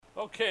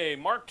Okay,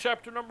 Mark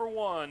chapter number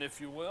 1,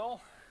 if you will.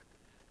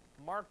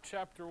 Mark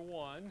chapter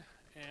 1.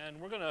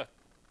 And we're going to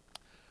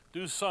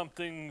do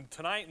something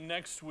tonight and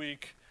next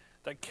week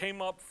that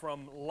came up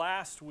from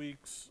last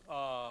week's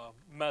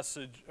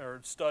message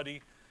or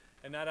study.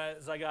 And that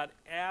is, I got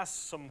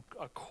asked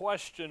a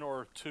question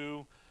or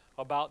two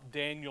about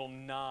Daniel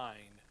 9.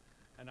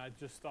 And I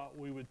just thought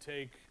we would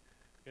take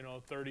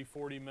 30,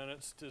 40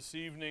 minutes this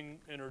evening,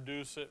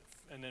 introduce it,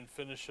 and then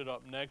finish it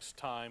up next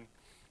time.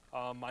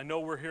 I know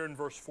we're here in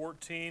verse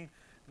 14.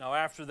 Now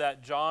after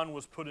that, John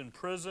was put in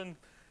prison.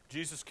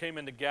 Jesus came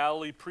into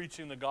Galilee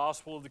preaching the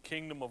gospel of the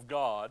kingdom of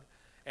God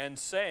and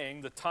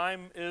saying, the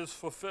time is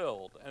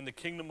fulfilled and the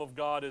kingdom of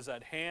God is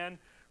at hand.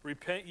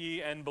 Repent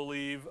ye and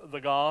believe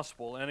the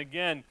gospel. And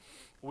again,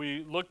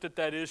 we looked at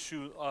that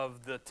issue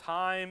of the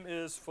time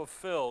is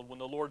fulfilled when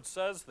the Lord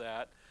says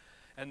that,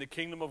 and the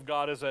kingdom of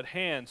God is at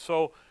hand.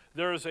 So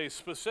there is a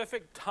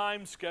specific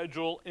time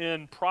schedule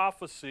in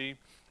prophecy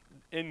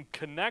in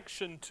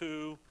connection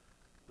to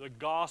the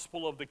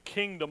gospel of the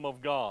kingdom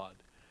of God.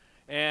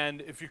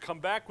 And if you come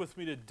back with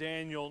me to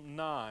Daniel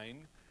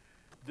 9,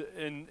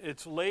 and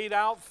it's laid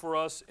out for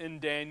us in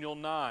Daniel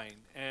 9.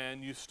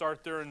 And you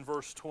start there in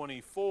verse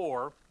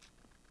 24.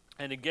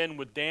 And again,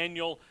 with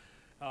Daniel,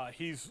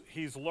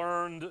 he's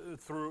learned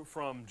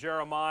from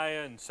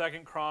Jeremiah and 2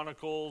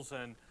 Chronicles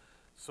and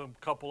some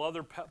couple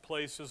other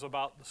places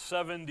about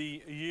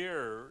 70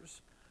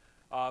 years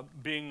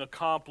being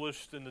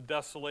accomplished in the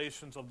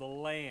desolations of the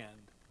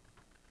land.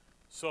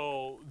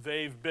 So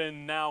they've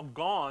been now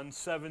gone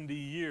 70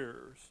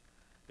 years.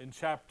 In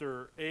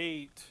chapter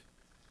 8,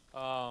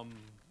 in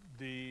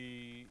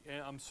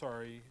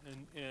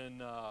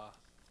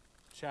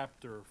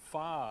chapter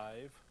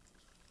 5,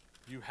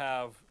 you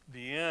have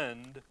the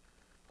end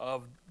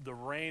of the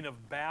reign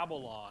of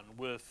Babylon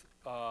with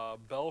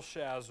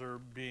Belshazzar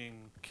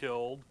being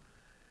killed.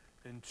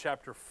 In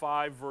chapter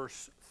 5,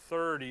 verse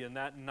 30, and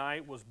that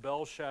night was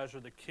Belshazzar,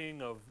 the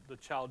king of the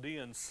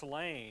Chaldeans,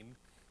 slain,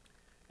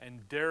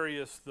 and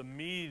Darius the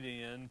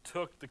Median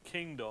took the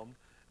kingdom,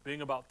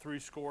 being about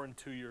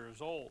 62 years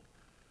old.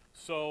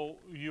 So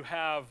you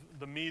have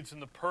the Medes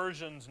and the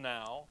Persians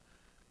now.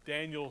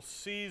 Daniel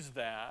sees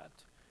that.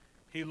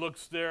 He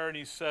looks there and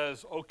he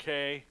says,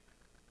 okay,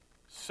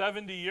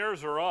 70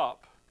 years are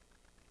up.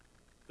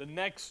 The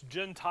next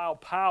Gentile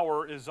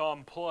power is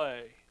on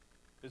play,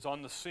 is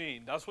on the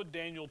scene. That's what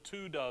Daniel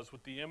 2 does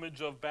with the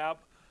image of that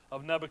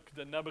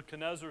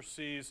Nebuchadnezzar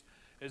sees,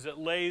 is it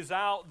lays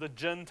out the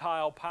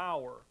Gentile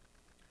power.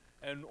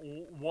 And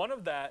one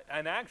of that,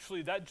 and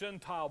actually that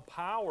Gentile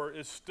power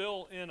is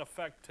still in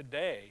effect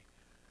today.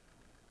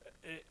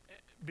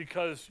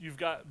 Because you've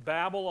got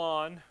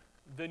Babylon,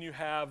 then you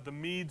have the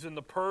Medes and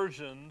the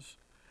Persians,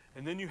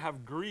 and then you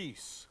have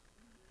Greece.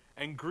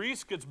 And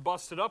Greece gets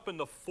busted up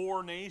into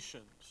 4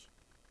 nations,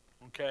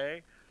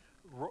 okay?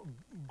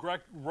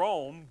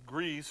 Rome,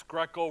 Greece,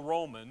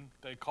 Greco-Roman,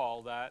 they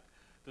call that.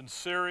 Then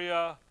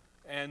Syria,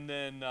 and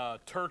then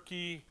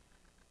Turkey,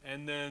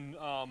 and then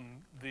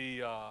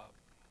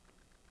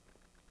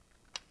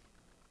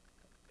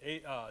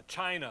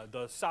China,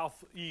 the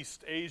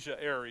Southeast Asia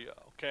area,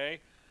 okay?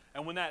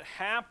 And when that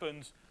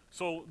happens,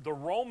 so the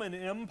Roman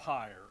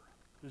Empire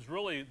is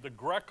really the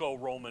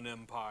Greco-Roman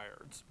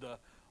Empire. It's the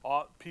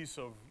piece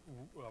of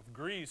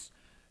Greece.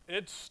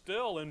 It's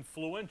still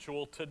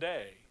influential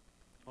today.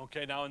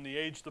 Okay, now in the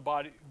age, the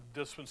body,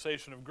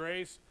 dispensation of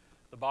grace,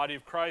 the body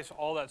of Christ,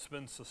 all that's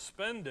been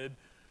suspended,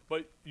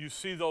 but you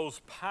see those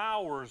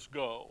powers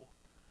go.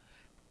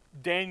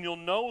 Daniel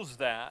knows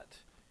that.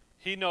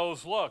 He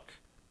knows, look,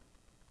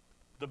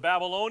 the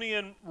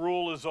Babylonian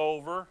rule is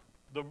over.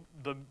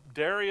 The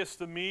Darius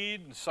the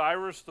Mede and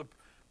Cyrus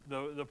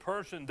the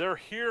Persian, they're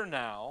here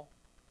now.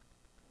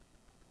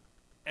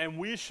 And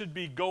we should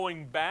be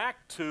going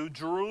back to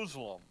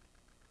Jerusalem.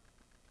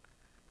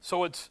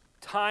 So it's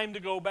time to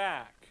go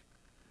back.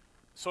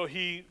 So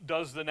he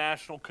does the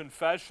national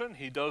confession.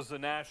 He does the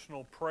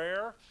national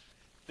prayer.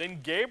 Then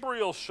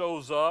Gabriel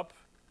shows up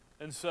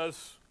and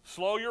says,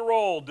 slow your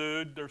roll,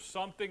 dude. There's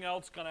something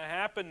else going to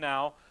happen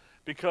now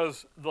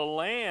because the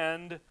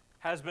land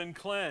has been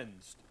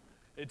cleansed.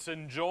 It's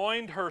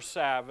enjoined her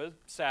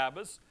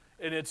Sabbaths,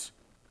 and it's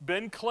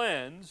been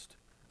cleansed.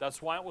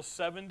 That's why it was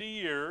 70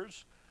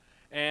 years.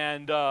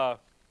 And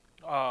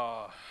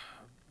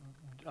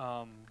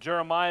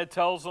Jeremiah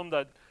tells them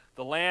that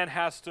the land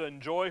has to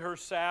enjoy her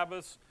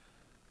Sabbaths.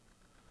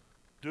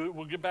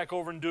 We'll get back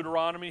over in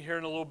Deuteronomy here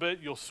in a little bit.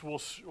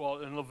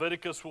 In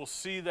Leviticus, we'll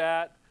see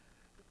that.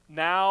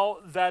 Now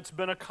that's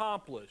been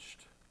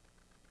accomplished.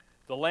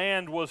 The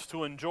land was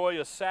to enjoy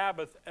a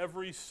Sabbath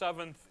every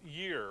 7th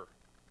year.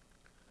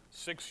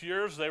 6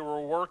 years they were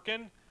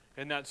working.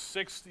 In that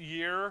 6th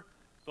year,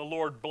 the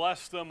Lord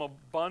blessed them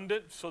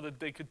abundant so that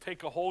they could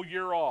take a whole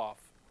year off.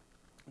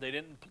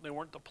 They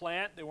weren't to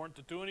plant, they weren't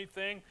to do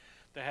anything.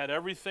 They had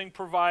everything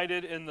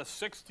provided in the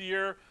 6th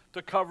year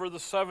to cover the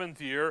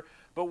 7th year.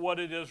 But what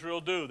did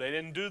Israel do? They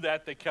didn't do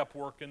that. They kept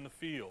working the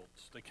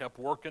fields. They kept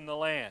working the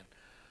land.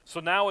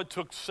 So now it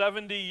took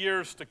 70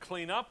 years to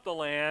clean up the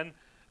land,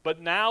 But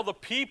now the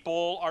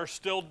people are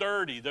still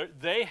dirty.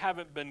 They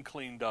haven't been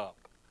cleaned up.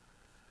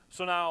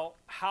 So now,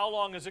 how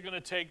long is it going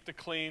to take to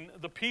clean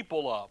the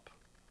people up?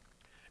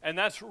 And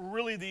that's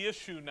really the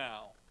issue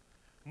now.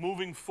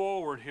 Moving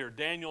forward here,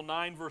 Daniel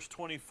 9 verse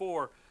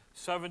 24,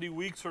 70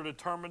 weeks are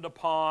determined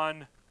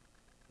upon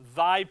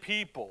thy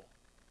people.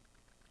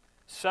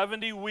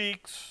 70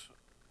 weeks,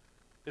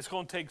 it's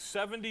going to take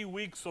 70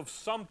 weeks of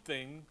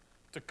something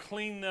to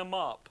clean them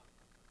up.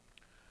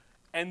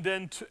 And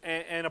then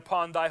and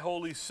upon thy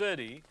holy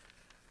city,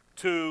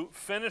 to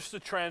finish the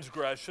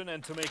transgression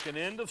and to make an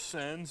end of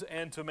sins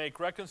and to make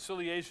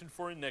reconciliation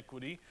for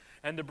iniquity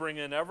and to bring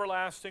in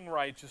everlasting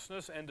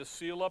righteousness and to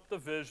seal up the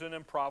vision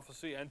and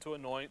prophecy and to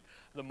anoint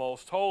the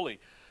most holy.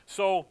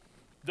 So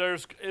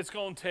it's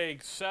going to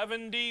take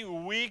 70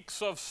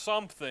 weeks of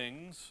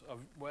somethings,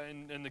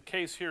 in the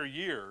case here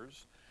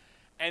years,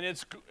 and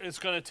it's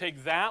going to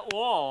take that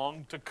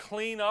long to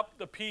clean up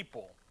the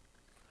people.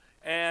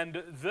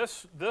 And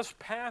this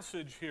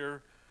passage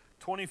here,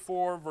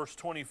 24 verse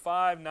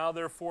 25, know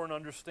therefore and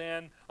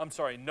understand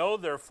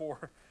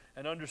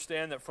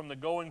that from the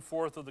going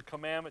forth of the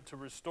commandment to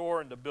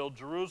restore and to build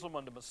Jerusalem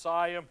unto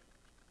Messiah,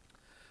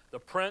 the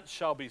prince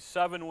shall be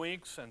 7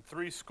 weeks and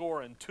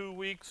 62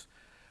 weeks.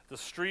 The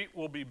street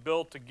will be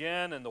built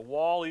again, and the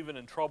wall even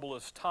in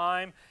troublous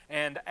time.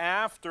 And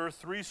after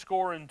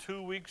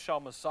 62 weeks shall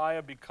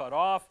Messiah be cut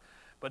off,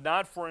 but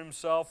not for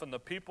himself. And the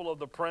people of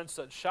the prince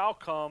that shall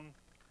come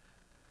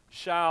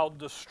shall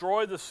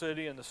destroy the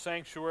city and the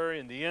sanctuary,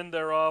 and the end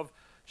thereof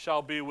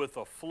shall be with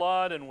a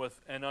flood,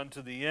 and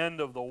unto the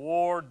end of the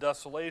war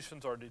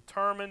desolations are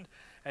determined,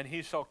 and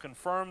he shall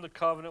confirm the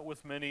covenant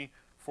with many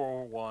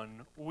for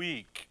 1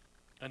 week.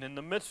 And in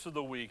the midst of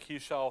the week he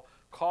shall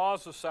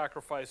cause the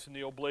sacrifice and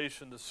the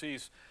oblation to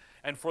cease,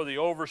 and for the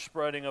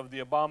overspreading of the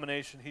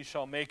abomination he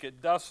shall make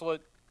it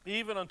desolate,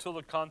 even until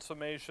the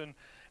consummation,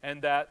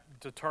 and that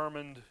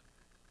determined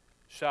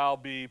shall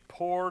be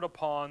poured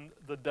upon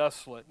the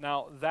desolate.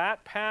 Now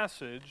that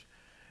passage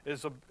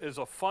is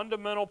a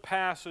fundamental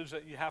passage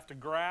that you have to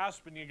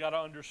grasp and you got to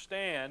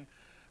understand,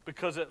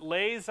 because it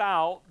lays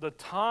out the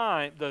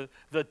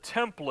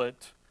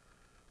template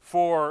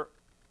for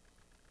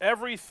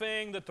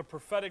everything that the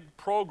prophetic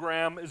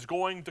program is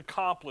going to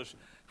accomplish,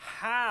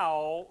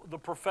 how the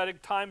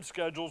prophetic time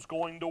schedule is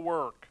going to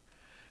work.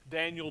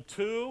 Daniel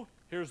 2,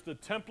 here's the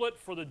template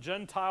for the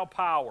Gentile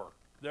power.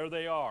 There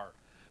they are.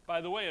 By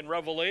the way, in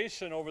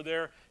Revelation over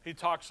there, he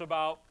talks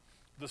about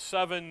the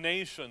 7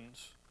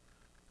 nations.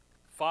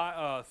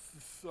 The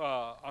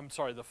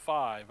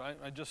 5.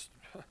 I just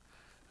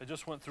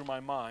went through my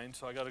mind,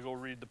 so I got to go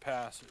read the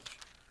passage.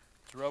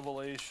 It's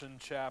Revelation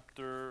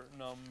chapter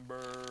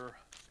number...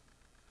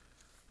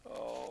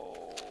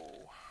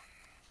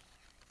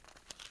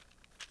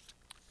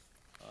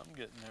 I'm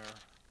getting there.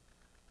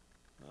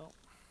 Well,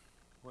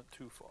 went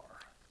too far.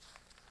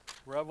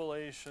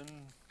 Revelation.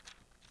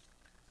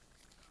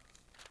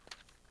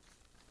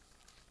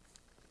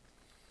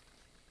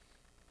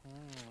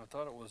 I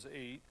thought it was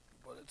 8,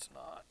 but it's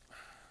not.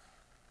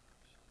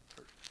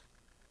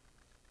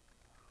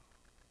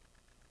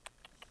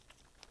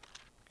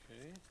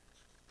 Okay.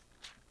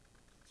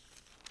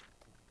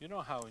 You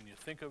know how when you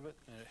think of it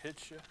and it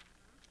hits you?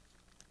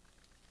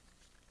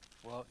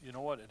 Well, you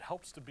know what? It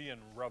helps to be in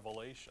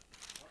Revelation.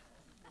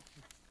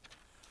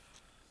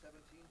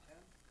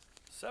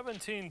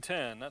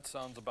 1710, that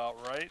sounds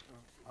about right.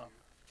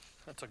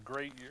 That's a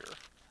great year.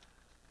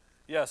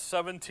 Yes,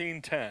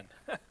 1710.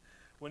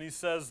 When he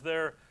says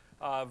there,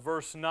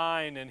 verse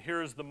 9, and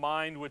here is the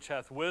mind which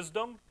hath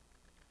wisdom.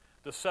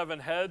 The 7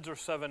 heads are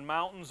 7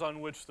 mountains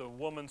on which the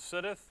woman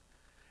sitteth,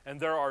 and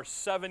there are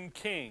 7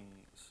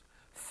 kings.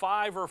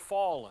 5 are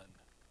fallen.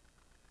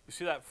 You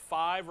see that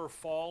 5 are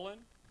fallen?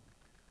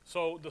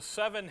 So the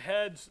 7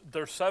 heads,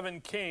 they're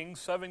 7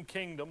 kings, 7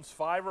 kingdoms.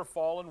 5 are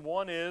fallen,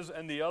 1 is,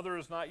 and the other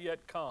is not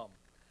yet come.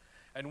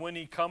 And when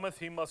he cometh,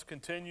 he must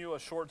continue a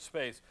short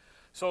space.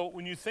 So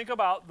when you think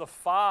about the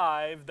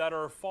 5 that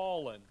are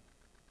fallen,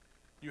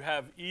 you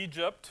have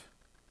Egypt,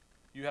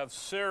 you have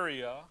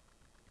Syria,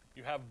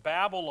 you have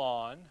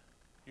Babylon,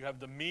 you have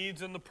the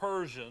Medes and the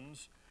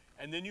Persians,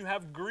 and then you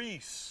have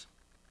Greece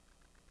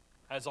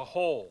as a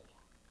whole.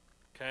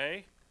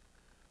 Okay?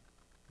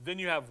 Then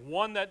you have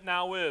one that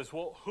now is.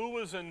 Well, who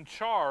was in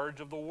charge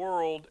of the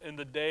world in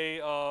the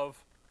day of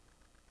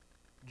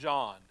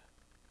John?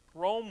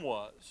 Rome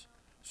was.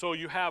 So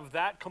you have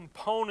that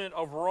component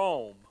of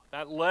Rome,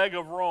 that leg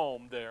of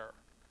Rome there.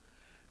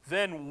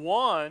 Then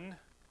one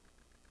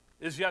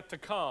is yet to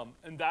come,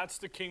 and that's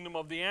the kingdom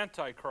of the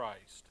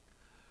Antichrist.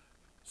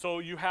 So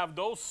you have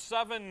those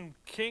 7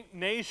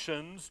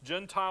 nations,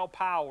 Gentile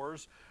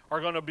powers,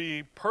 are going to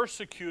be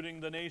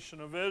persecuting the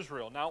nation of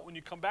Israel. Now, when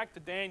you come back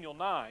to Daniel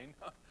 9,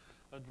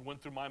 that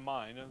went through my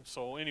mind. And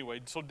so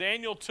anyway, so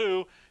Daniel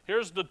 2,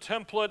 here's the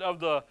template of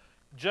the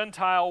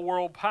Gentile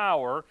world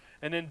power.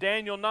 And in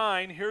Daniel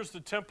 9, here's the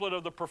template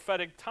of the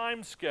prophetic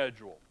time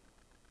schedule.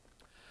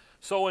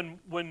 So in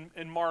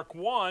Mark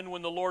 1,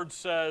 when the Lord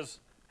says,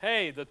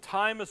 hey, the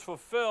time is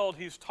fulfilled,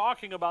 he's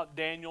talking about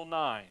Daniel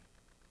 9.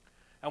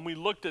 And we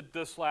looked at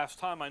this last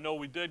time. I know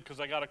we did because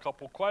I got a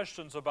couple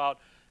questions about,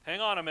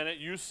 hang on a minute,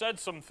 you said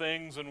some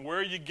things and where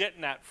are you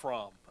getting that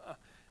from?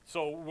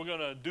 So we're going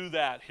to do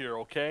that here,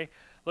 okay?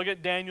 Look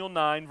at Daniel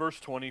 9, verse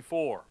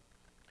 24.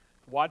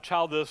 Watch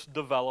how this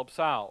develops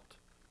out.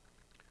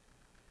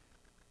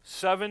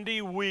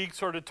 70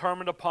 weeks are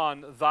determined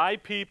upon thy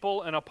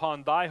people and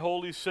upon thy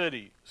holy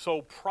city.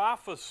 So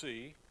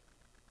prophecy,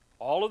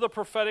 all of the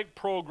prophetic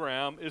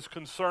program is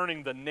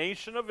concerning the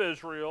nation of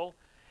Israel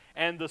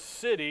and the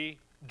city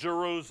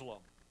Jerusalem.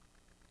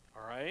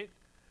 All right?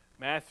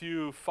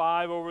 Matthew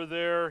 5 over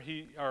there,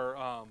 he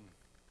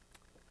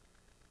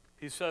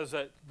says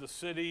that the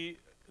city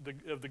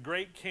of the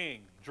great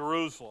king,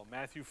 Jerusalem.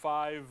 Matthew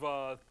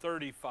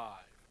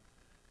 5:35.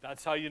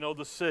 That's how you know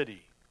the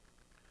city.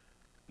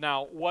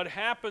 Now, what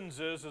happens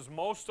is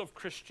most of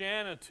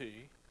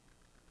Christianity,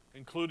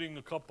 including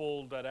the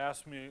couple that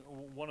asked me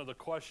one of the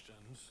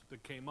questions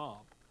that came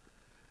up,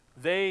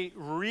 they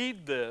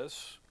read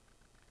this,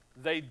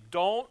 they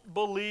don't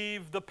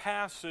believe the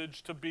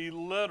passage to be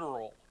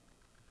literal.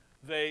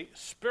 They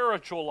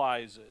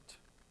spiritualize it.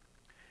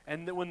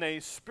 And when they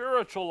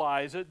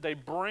spiritualize it, they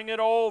bring it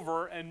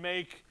over and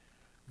make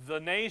the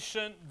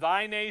nation,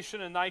 thy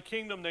nation and thy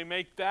kingdom, they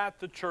make that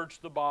the church,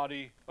 the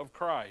body of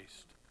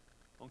Christ.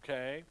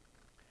 Okay?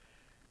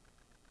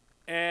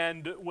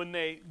 And when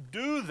they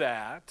do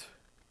that,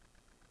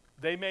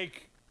 they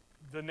make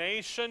the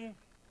nation,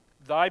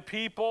 thy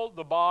people,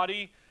 the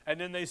body, and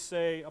then they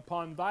say,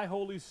 upon thy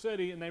holy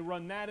city, and they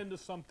run that into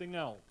something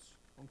else.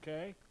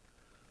 Okay?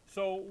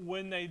 So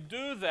when they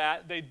do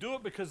that, they do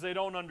it because they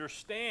don't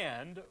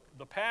understand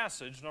the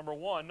passage, number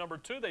one. Number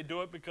two, they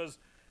do it because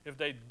if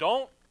they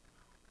do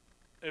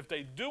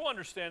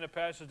understand the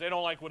passage, they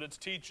don't like what it's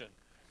teaching.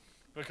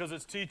 Because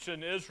it's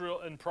teaching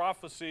Israel and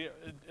prophecy,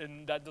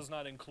 and that does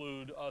not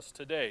include us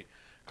today.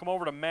 Come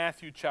over to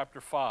Matthew chapter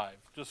 5.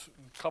 Just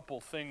a couple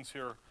things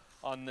here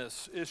on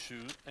this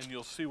issue, and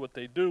you'll see what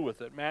they do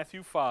with it.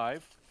 Matthew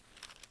 5.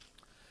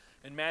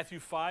 In Matthew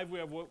 5, we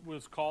have what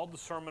was called the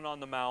Sermon on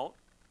the Mount.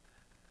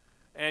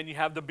 And you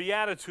have the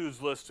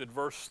Beatitudes listed,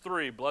 verse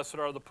 3. Blessed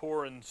are the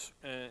poor in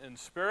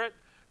spirit,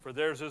 for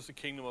theirs is the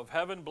kingdom of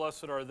heaven.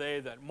 Blessed are they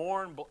that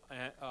mourn,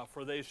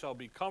 for they shall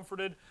be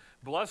comforted.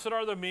 Blessed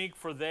are the meek,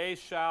 for they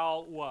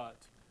shall what?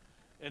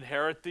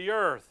 Inherit the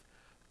earth.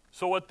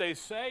 So what they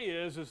say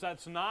is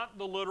that's not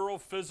the literal,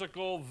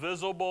 physical,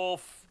 visible,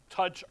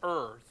 touch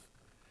earth.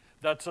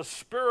 That's a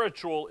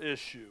spiritual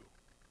issue,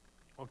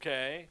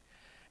 okay?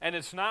 And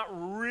it's not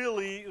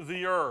really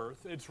the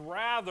earth. It's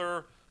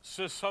rather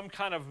some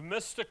kind of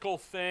mystical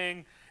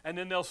thing, and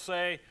then they'll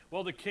say,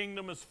 well, the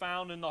kingdom is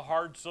found in the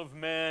hearts of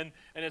men,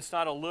 and it's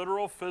not a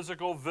literal,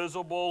 physical,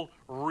 visible,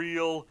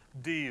 real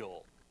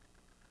deal.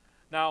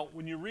 Now,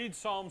 when you read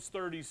Psalms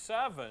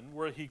 37,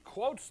 where he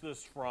quotes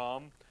this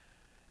from,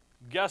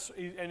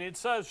 and it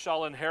says,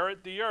 shall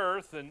inherit the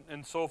earth,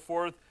 and so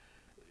forth.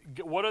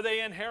 What are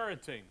they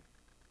inheriting?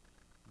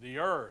 The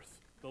earth.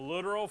 The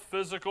literal,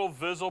 physical,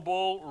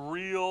 visible,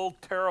 real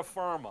terra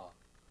firma.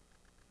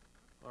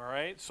 All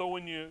right, so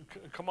when you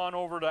come on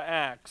over to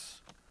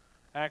Acts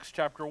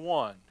chapter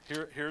 1,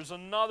 here's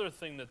another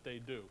thing that they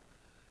do.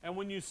 And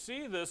when you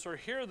see this or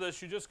hear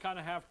this, you just kind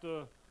of have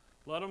to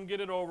let them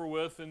get it over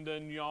with and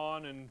then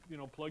yawn and,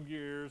 plug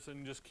your ears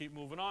and just keep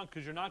moving on,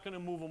 because you're not going to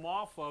move them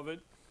off of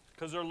it,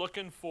 because they're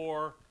looking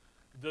for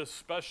this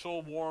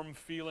special warm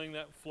feeling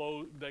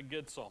that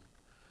gets them.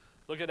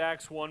 Look at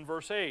Acts 1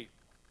 verse 8.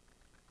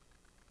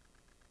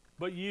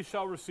 But ye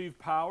shall receive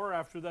power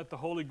after that the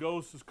Holy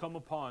Ghost is come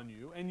upon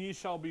you, and ye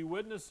shall be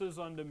witnesses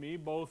unto me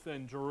both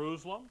in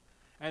Jerusalem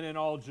and in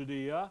all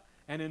Judea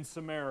and in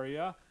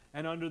Samaria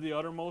and under the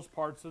uttermost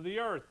parts of the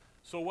earth.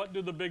 So what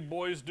do the big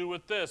boys do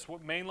with this?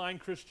 What mainline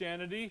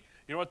Christianity?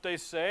 You know what they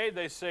say?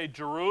 They say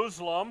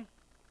Jerusalem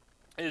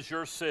is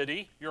your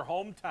city, your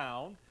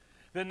hometown.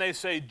 Then they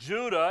say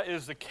Judah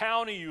is the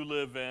county you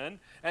live in,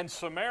 and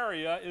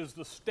Samaria is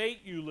the state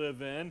you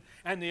live in,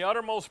 and the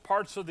uttermost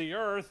parts of the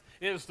earth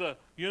is the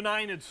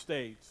United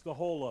States, the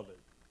whole of it.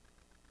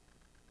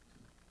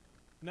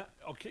 Now,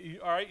 okay,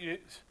 all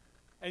right,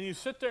 and you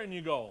sit there and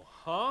you go,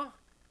 huh?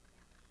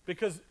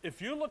 Because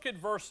if you look at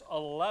verse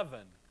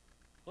 11,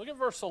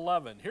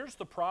 here's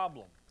the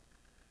problem.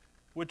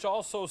 Which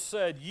also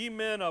said, ye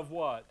men of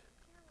what?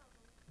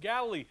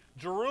 Galilee.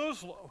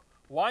 Jerusalem.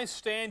 Why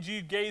stand ye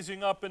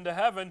gazing up into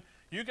heaven?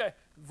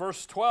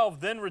 Verse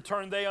 12, then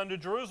returned they unto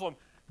Jerusalem.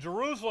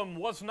 Jerusalem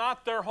was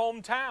not their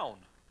hometown.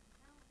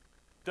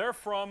 They're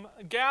from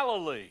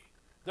Galilee.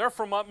 They're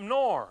from up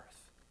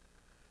north.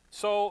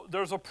 So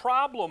there's a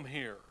problem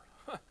here.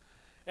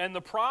 And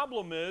the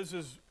problem is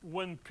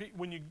when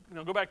you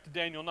go back to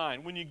Daniel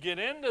 9, when you get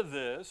into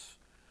this,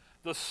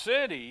 the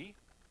city,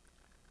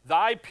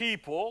 thy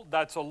people,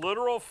 that's a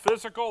literal,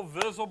 physical,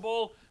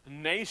 visible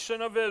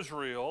nation of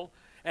Israel,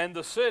 and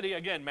the city,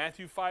 again,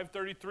 Matthew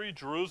 5:33,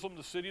 Jerusalem,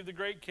 the city of the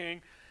great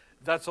king,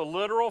 that's a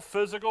literal,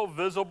 physical,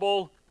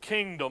 visible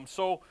kingdom.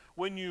 So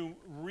when you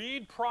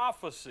read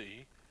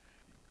prophecy,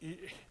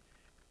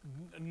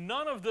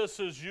 none of this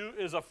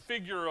is a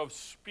figure of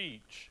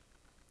speech.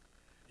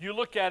 you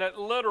look at it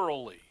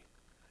literally.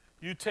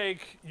 You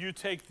take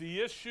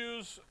the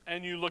issues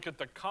and you look at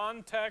the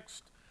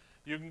context.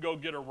 You can go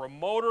get a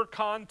remoter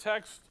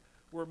context.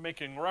 We're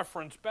making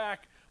reference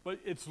back, but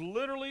it's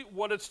literally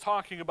what it's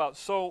talking about.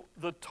 So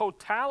the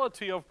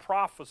totality of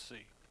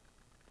prophecy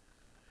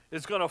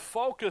is going to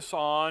focus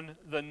on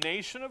the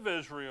nation of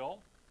Israel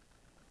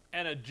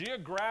and a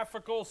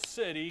geographical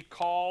city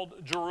called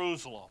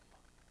Jerusalem.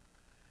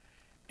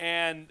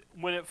 And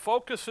when it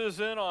focuses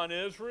in on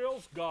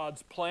Israel's,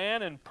 God's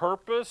plan and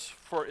purpose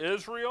for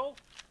Israel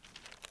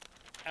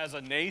as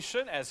a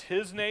nation, as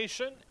his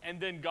nation, and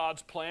then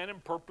God's plan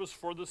and purpose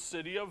for the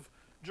city of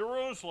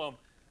Jerusalem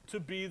to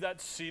be that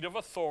seat of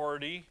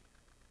authority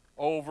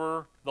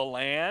over the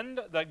land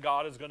that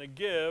God is going to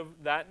give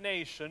that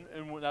nation,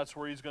 and that's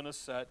where he's going to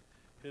set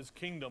his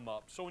kingdom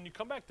up. So when you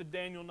come back to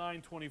Daniel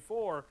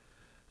 9:24,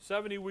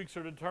 70 weeks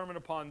are determined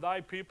upon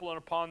thy people and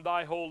upon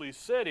thy holy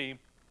city,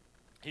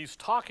 he's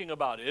talking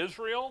about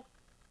Israel,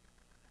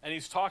 and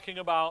he's talking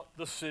about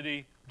the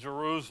city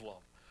Jerusalem.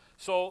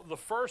 So the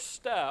first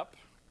step,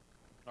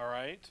 all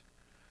right,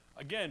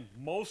 again,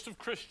 most of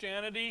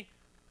Christianity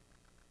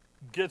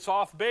gets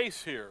off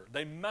base here.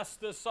 They mess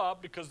this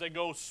up because they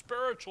go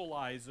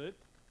spiritualize it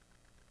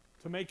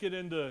to make it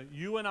into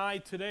you and I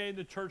today,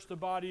 the church, the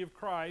body of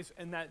Christ,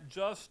 and that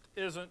just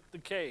isn't the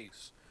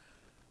case.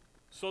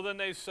 So then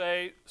they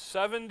say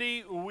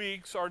 70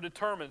 weeks are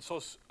determined.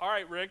 So, all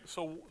right, Rick,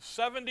 so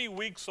 70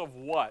 weeks of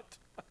what?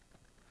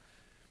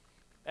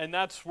 And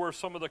that's where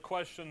some of the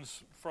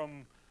questions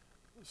from,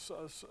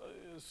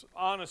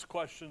 honest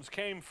questions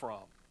came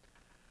from.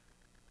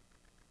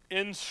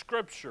 In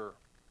Scripture,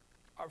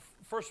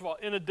 first of all,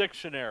 in a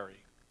dictionary.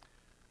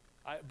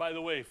 By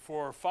the way,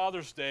 for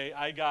Father's Day,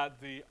 I got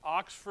the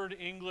Oxford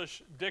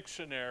English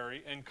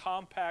Dictionary in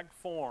compact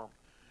form.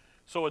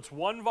 So it's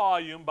one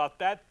volume, about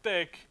that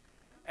thick,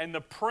 and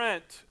the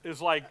print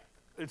is like,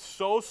 it's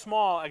so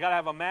small, I got to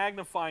have a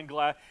magnifying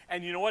glass.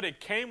 And you know what? It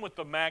came with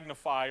the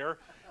magnifier.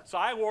 So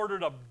I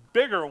ordered a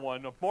bigger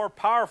one, a more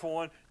powerful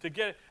one to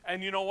get it.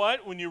 And you know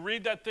what? When you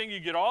read that thing, you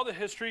get all the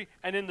history.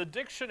 And in the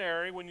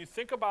dictionary, when you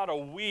think about a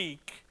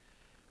week,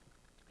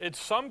 it's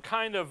some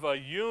kind of a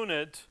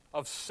unit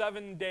of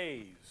 7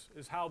 days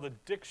is how the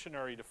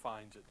dictionary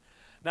defines it.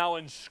 Now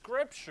in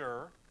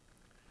Scripture,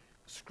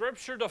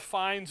 Scripture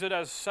defines it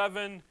as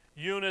 7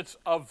 units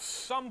of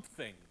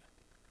something.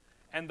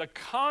 And the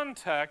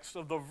context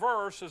of the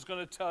verse is going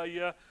to tell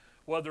you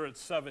whether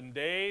it's 7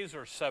 days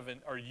or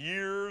 7 or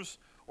years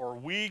or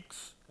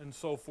weeks and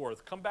so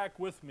forth. Come back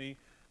with me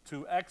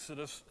to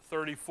Exodus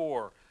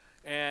 34.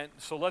 And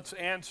so let's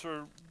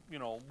answer,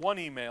 one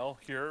email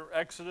here,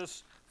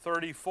 Exodus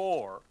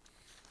 34,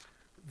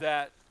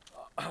 that,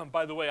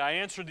 by the way, I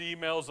answered the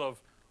emails of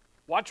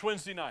watch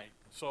Wednesday night.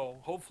 So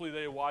hopefully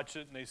they watch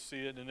it and they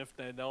see it, and if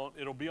they don't,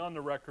 it'll be on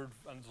the record.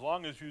 As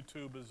long as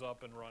YouTube is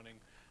up and running,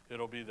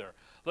 it'll be there.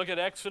 Look at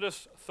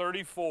Exodus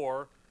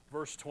 34,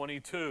 verse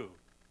 22.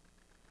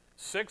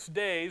 6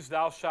 days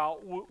thou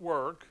shalt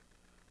work,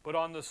 but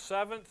on the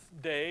 7th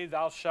day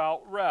thou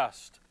shalt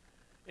rest.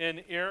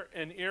 In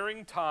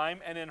earing time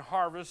and in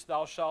harvest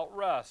thou shalt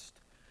rest.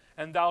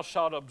 And thou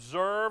shalt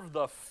observe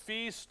the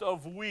feast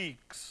of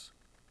weeks,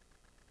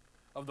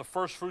 of the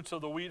first fruits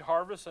of the wheat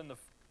harvest, and the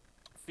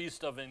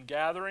feast of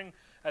ingathering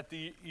at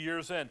the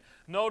year's end.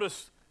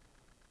 Notice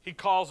he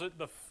calls it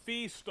the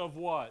feast of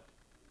what?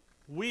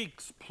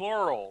 Weeks,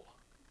 plural.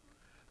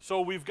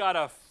 So we've got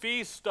a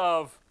feast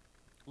of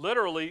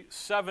literally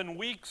 7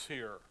 weeks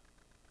here,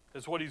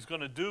 is what he's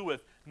going to do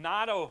with.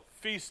 Not a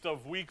feast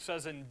of weeks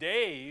as in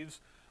days,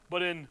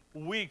 but in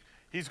week.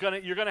 You're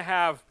going to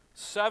have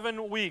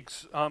 7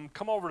 weeks.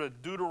 Come over to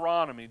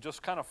Deuteronomy.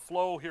 Just kind of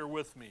flow here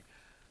with me.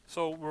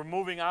 So we're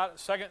moving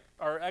out.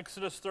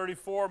 Exodus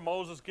 34,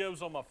 Moses gives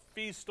them a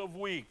feast of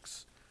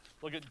weeks.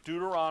 Look at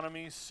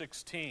Deuteronomy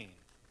 16.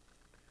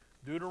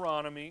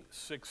 Deuteronomy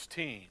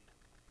 16.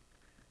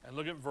 And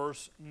look at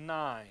verse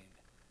 9.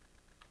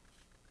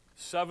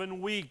 7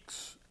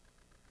 weeks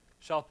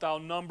shalt thou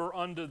number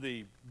unto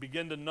thee.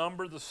 Begin to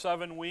number the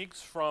 7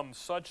 weeks from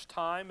such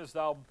time as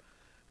thou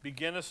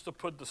beginnest to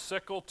put the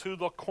sickle to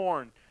the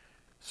corn.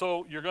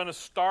 So you're going to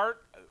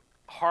start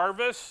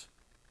harvest,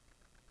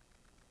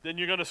 then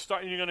you're going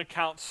to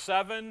count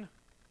 7,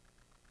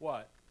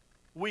 what?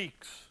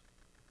 Weeks.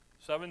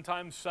 7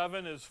 times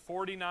 7 is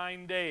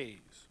 49 days.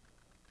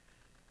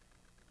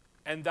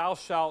 And thou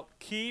shalt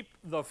keep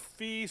the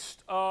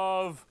feast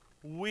of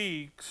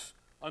weeks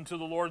unto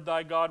the Lord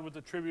thy God with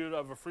the tribute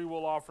of a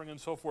freewill offering and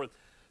so forth.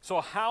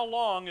 So how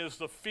long is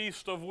the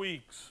feast of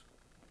weeks?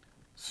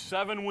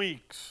 7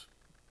 weeks.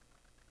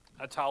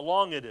 That's how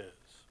long it is.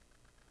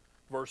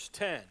 Verse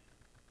 10,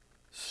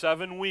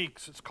 7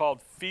 weeks. It's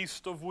called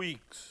Feast of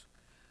Weeks.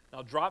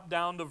 Now drop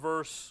down to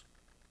verse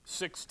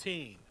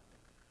 16.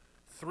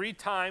 3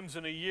 times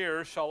in a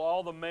year shall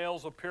all the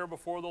males appear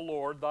before the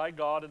Lord thy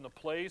God in the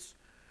place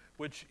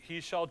which he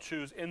shall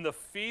choose. In the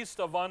feast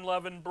of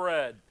unleavened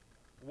bread.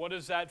 What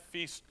is that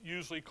feast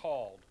usually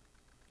called?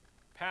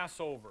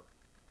 Passover.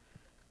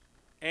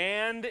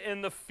 And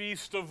in the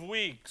feast of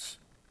weeks.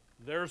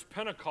 There's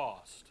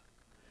Pentecost.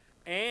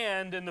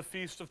 And in the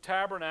Feast of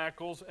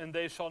Tabernacles, and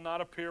they shall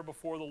not appear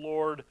before the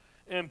Lord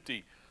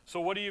empty.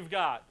 So what do you've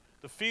got?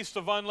 The Feast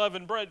of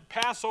Unleavened Bread.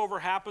 Passover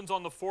happens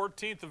on the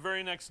 14th. The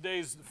very next day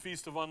is the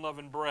Feast of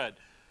Unleavened Bread.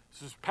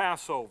 This is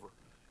Passover.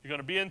 You're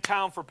going to be in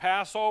town for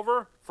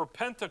Passover, for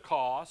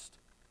Pentecost,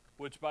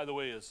 which, by the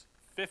way, is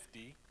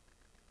 50.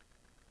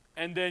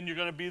 And then you're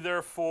going to be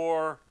there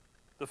for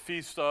the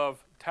Feast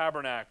of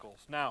Tabernacles.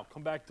 Now,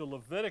 come back to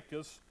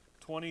Leviticus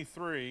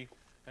 23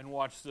 and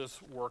watch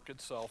this work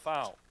itself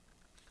out.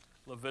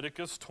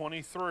 Leviticus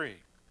 23.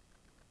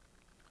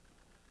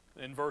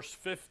 In verse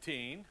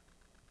 15,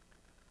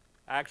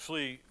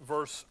 actually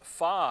verse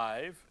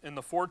 5, in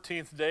the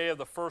 14th day of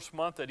the first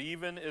month at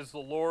even is the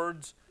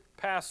Lord's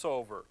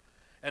Passover.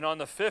 And on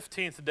the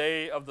 15th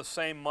day of the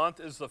same month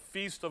is the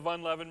Feast of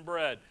Unleavened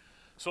Bread.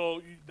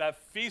 So that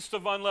Feast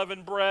of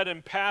Unleavened Bread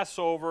and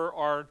Passover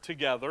are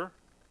together.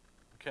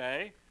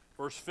 Okay,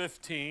 verse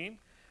 15,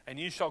 and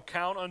ye shall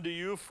count unto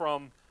you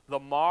from the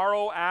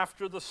morrow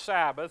after the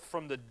Sabbath,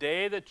 from the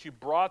day that you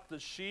brought the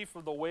sheaf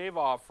of the wave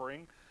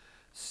offering,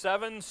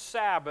 7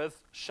 Sabbaths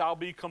shall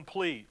be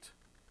complete.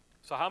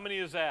 So how many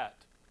is that?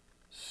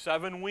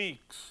 7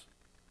 weeks.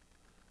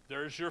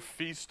 There's your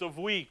Feast of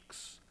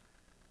Weeks.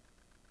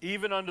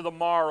 Even unto the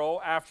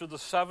morrow after the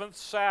 7th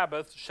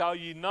Sabbath shall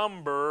ye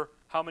number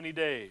how many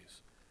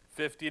days?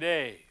 50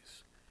 days.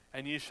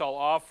 And ye shall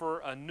offer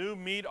a new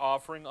meat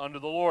offering unto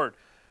the Lord.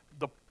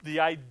 The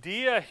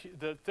idea,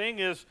 the thing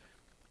is,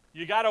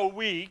 you got a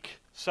week,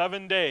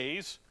 7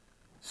 days.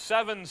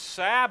 7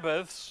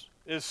 Sabbaths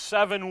is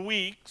 7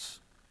 weeks.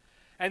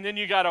 And then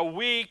you got a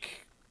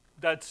week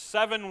that's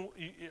 7,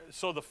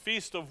 so the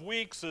Feast of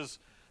Weeks is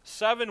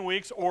 7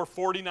 weeks or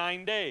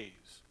 49 days.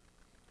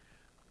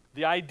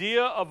 The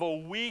idea of a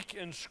week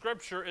in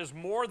Scripture is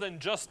more than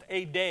just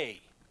a day,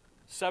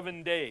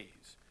 7 days.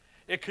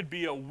 It could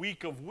be a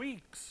week of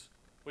weeks,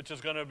 which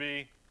is going to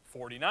be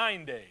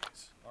 49 days.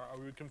 Are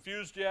we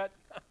confused yet?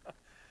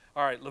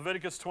 All right,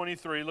 Leviticus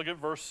 23, look at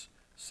verse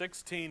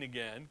 16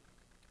 again.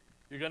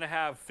 You're going to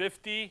have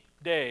 50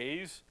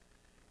 days,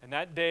 and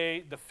that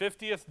day, the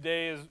 50th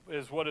day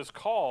is what is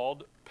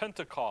called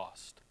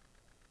Pentecost.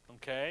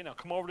 Okay, now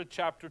come over to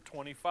chapter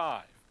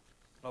 25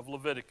 of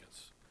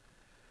Leviticus.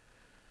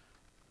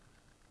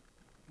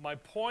 My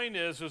point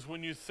is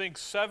when you think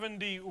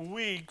 70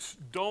 weeks,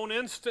 don't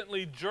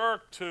instantly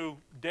jerk to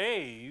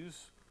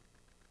days,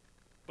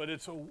 but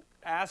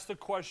ask the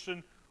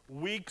question,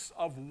 weeks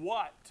of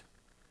what?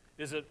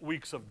 Is it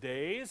weeks of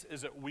days?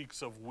 Is it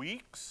weeks of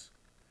weeks?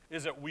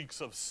 Is it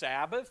weeks of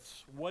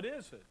Sabbaths? What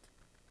is it?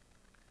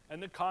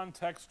 And the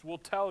context will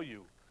tell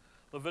you.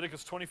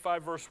 Leviticus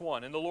 25, verse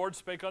 1. And the Lord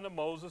spake unto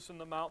Moses in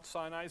the Mount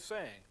Sinai,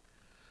 saying,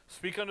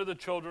 Speak unto the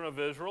children of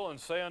Israel, and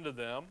say unto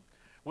them,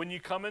 When ye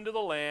come into the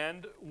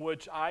land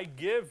which I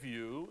give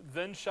you,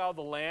 then shall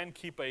the land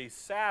keep a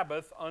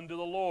Sabbath unto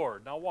the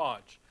Lord. Now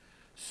watch.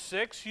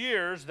 6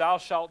 years thou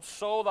shalt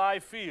sow thy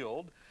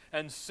field,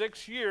 and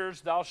 6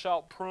 years thou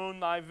shalt prune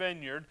thy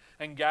vineyard,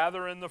 and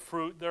gather in the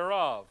fruit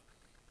thereof.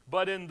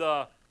 But in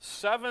the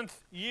 7th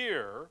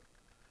year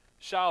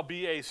shall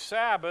be a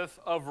Sabbath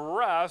of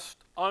rest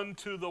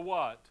unto the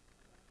what?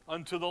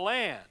 Unto the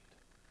land.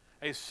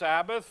 A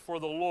Sabbath for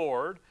the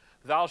Lord.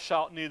 Thou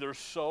shalt neither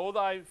sow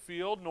thy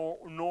field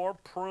nor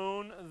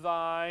prune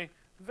thy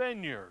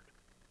vineyard.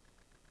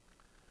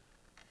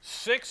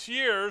 6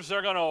 years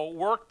they're going to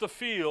work the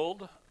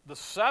field. The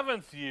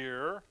 7th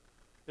year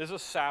is a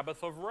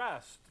Sabbath of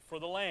rest for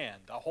the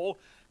land.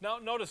 Now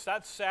notice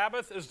that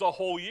Sabbath is the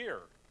whole year,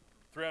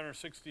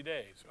 360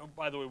 days. Oh,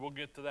 by the way, we'll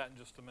get to that in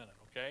just a minute,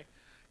 okay?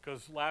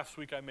 Because last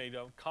week I made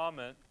a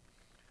comment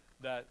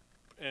that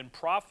in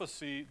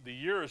prophecy, the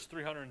year is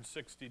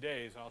 360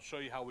 days. And I'll show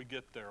you how we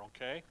get there,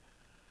 okay?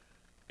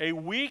 A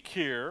week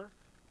here,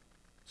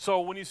 so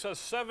when he says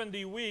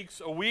 70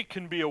 weeks, a week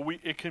can be a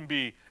week. It can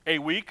be a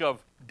week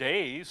of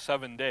days,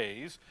 7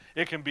 days.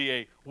 It can be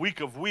a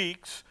week of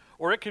weeks,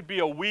 or it could be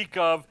a week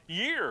of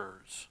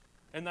years.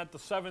 And that the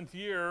 7th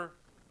year,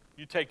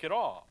 you take it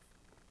off.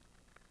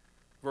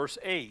 Verse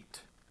 8,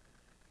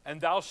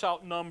 and thou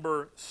shalt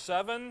number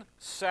 7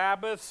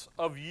 Sabbaths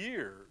of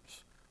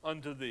years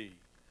unto thee.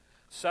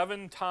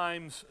 7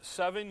 times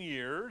 7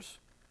 years,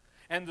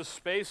 and the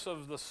space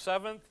of the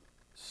 7th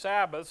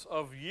Sabbaths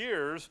of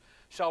years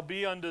shall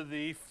be unto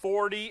thee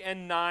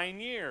 49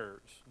 years.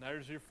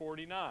 There's your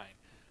 49.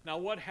 Now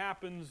what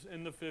happens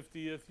in the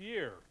 50th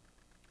year?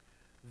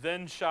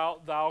 Then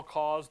shalt thou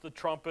cause the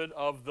trumpet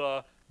of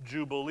the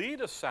Jubilee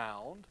to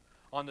sound.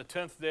 On the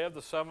 10th day of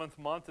the 7th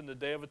month, in the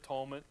day of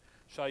atonement,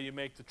 shall you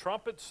make the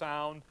trumpet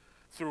sound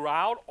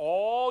throughout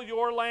all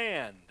your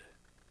land.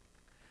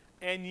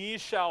 And ye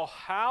shall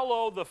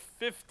hallow the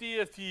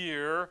 50th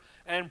year,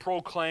 and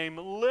proclaim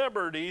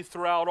liberty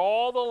throughout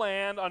all the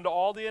land unto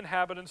all the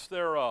inhabitants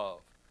thereof.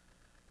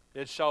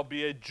 It shall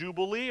be a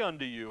jubilee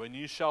unto you, and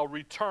ye shall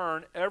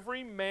return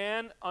every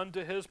man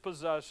unto his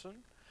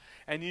possession,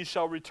 and ye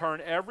shall return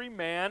every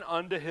man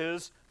unto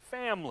his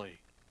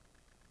family.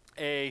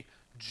 A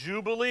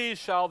jubilee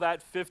shall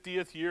that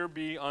 50th year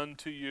be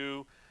unto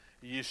you,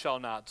 Ye shall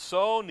not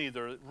sow,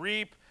 neither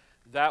reap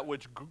that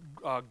which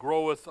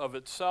groweth of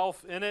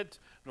itself in it,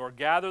 nor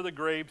gather the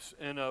grapes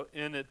in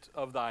it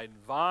of thy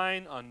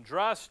vine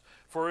undressed,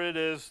 for it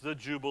is the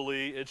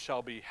Jubilee. It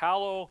shall be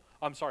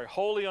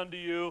holy unto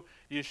you.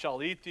 Ye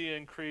shall eat the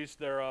increase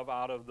thereof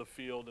out of the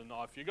field, and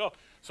off you go.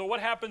 So what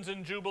happens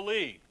in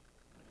Jubilee?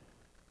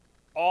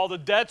 All the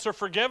debts are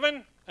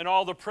forgiven, and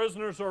all the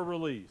prisoners are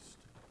released.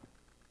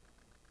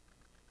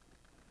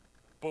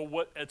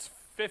 But it's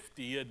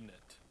 50, isn't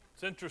it?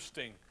 It's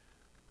interesting.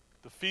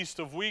 The Feast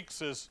of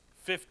Weeks is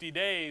 50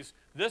 days.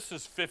 This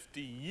is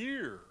 50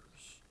 years.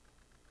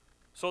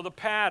 So the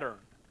pattern,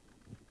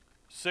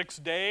 6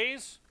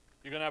 days,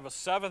 you're going to have a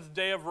 7th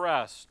day of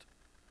rest,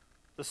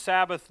 the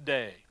Sabbath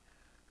day.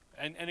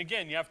 And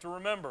again, you have to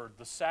remember,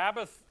 the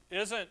Sabbath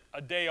isn't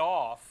a day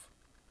off.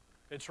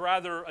 It's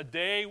rather a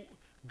day.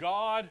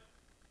 God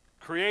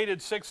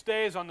created 6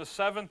 days. On the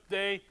 7th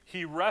day,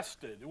 he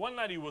rested. It wasn't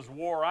that he was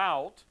wore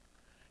out.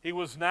 It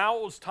was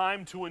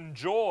time to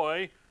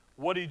enjoy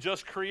what he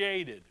just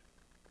created.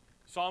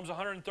 Psalms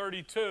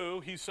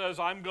 132, he says,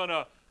 I'm going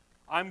to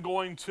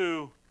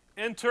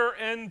enter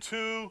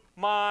into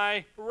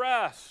my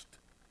rest,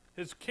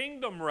 his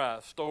kingdom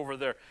rest over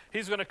there.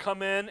 He's going to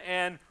come in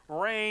and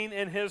reign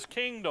in his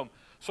kingdom.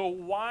 So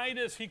why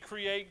does he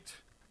create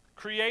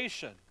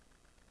creation?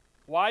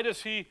 Why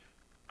does he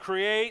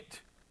create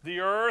the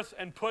earth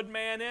and put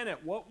man in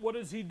it? What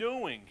is he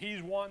doing?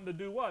 He's wanting to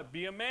do what?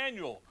 Be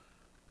Emmanuel,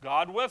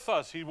 God with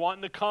us. He's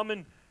wanting to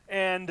come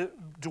and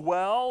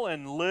dwell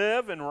and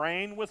live and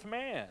reign with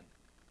man.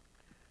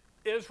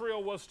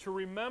 Israel was to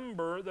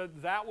remember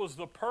that was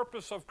the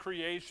purpose of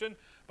creation,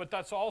 but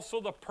that's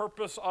also the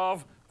purpose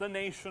of the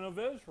nation of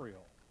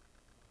Israel.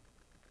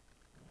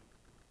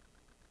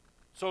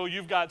 So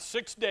you've got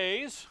 6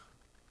 days.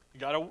 You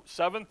got a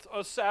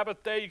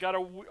Sabbath day. You got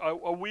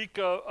a week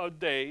of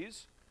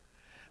days.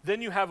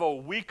 Then you have a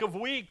week of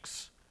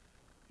weeks.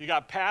 You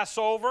got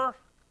Passover,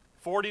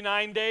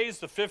 49 days.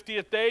 The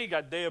 50th day, you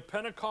got Day of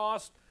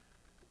Pentecost.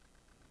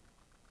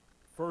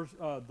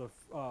 The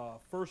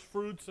first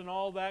fruits and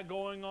all that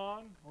going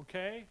on,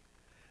 okay?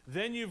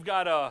 Then you've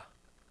got a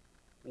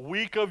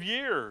week of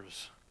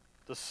years,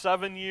 the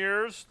 7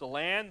 years, the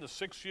land, the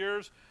 6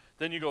 years.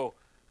 Then you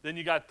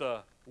got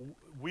the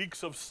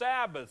weeks of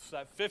Sabbaths,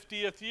 that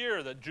 50th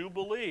year, that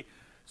Jubilee.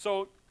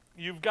 So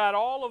you've got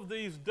all of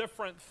these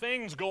different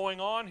things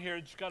going on here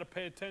that you've got to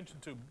pay attention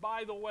to.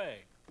 By the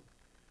way,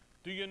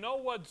 do you know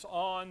what's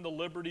on the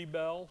Liberty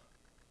Bell?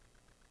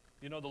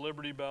 You know the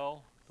Liberty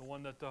Bell, the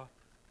one that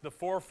the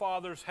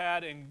forefathers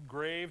had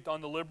engraved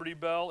on the Liberty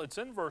Bell? It's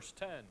in verse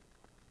 10.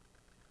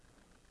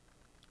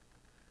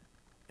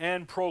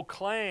 And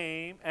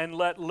proclaim and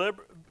let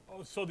liberty.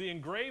 So the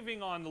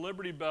engraving on the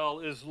Liberty Bell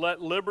is let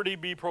liberty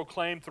be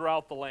proclaimed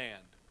throughout the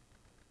land.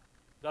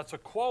 That's a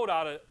quote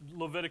out of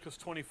Leviticus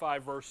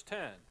 25, verse 10.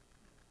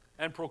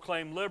 And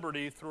proclaim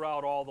liberty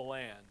throughout all the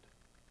land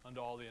unto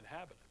all the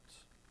inhabitants.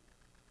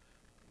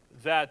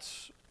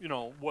 That's,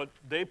 what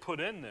they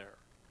put in there.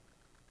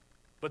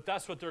 But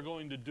that's what they're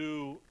going to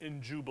do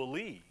in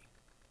Jubilee.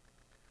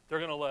 They're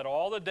going to let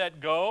all the debt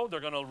go. They're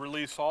going to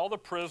release all the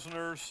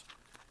prisoners,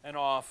 and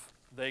off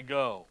they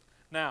go.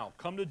 Now,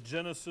 come to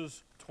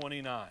Genesis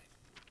 29.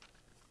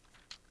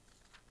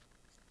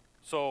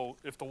 So,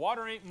 if the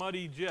water ain't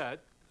muddied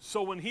yet,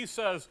 so when he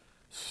says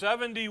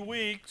 70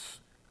 weeks,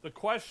 the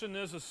question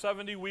is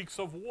 70 weeks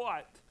of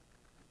what?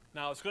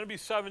 Now, it's going to be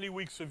 70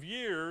 weeks of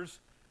years,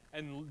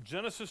 and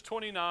Genesis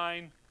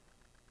 29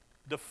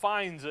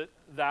 defines it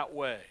that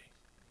way.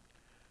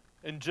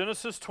 In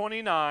Genesis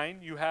 29,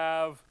 you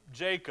have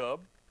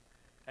Jacob,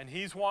 and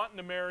he's wanting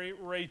to marry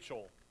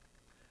Rachel.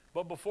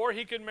 But before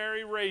he could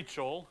marry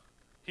Rachel,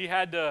 he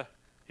got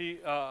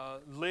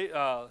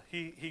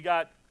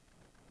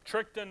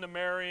tricked into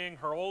marrying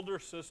her older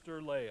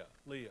sister Leah.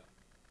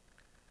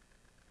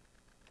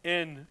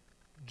 In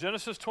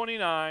Genesis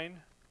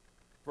 29,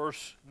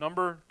 verse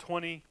number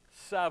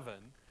 27,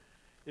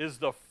 is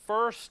the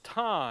first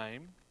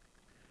time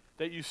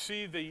that you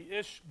see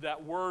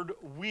that word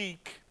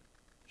week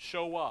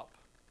show up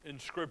in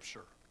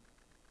Scripture.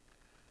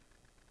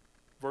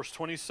 Verse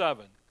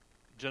 27,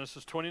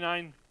 Genesis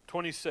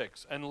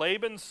 29:26. And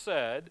Laban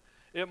said,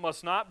 it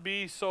must not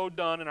be so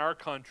done in our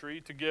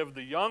country to give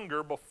the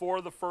younger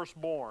before the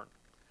firstborn.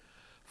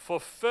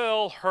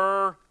 Fulfill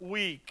her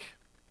week,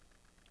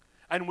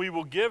 and we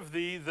will give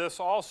thee this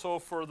also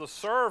for the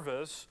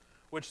service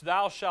which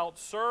thou shalt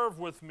serve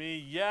with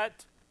me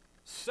yet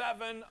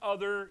 7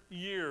 other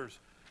years.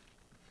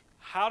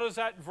 How does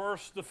that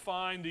verse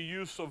define the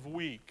use of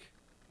week?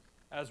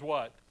 As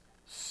what?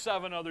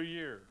 7 other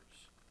years.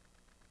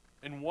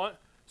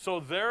 So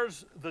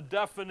there's the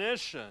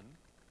definition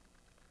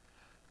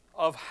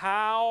of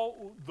how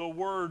the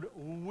word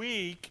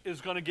week is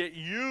going to get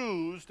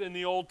used in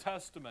the Old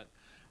Testament.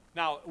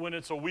 Now, when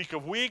it's a week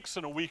of weeks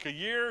and a week of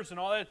years and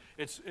all that,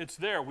 it's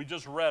there. We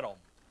just read them.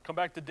 Come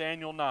back to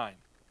Daniel 9.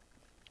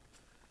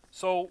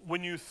 So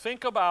when you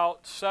think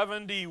about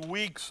 70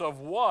 weeks of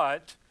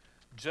what,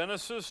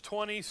 Genesis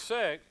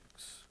 26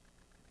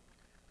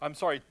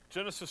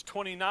 Genesis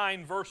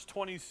 29, verse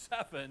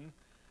 27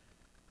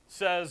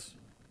 says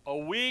a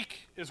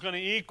week is going to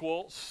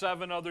equal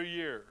 7 other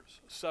years,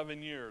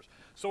 7 years.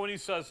 So when he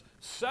says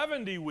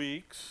 70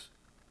 weeks,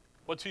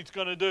 what's he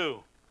going to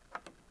do?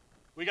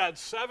 We got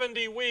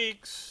 70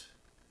 weeks,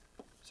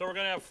 so we're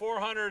going to have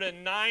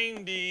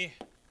 490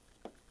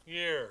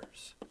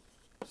 years.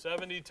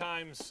 70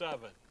 times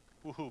 7.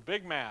 Woohoo,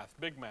 big math,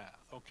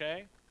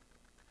 okay?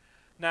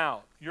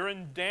 Now, you're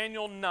in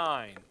Daniel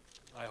 9,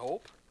 I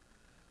hope.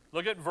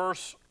 Look at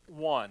verse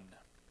 1.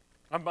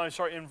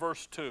 In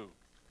verse 2.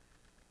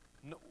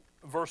 No,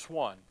 verse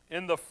 1.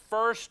 In the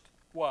first,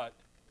 what?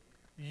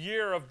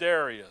 Year of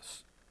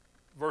Darius.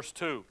 Verse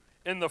 2.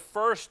 In the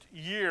first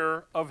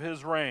year of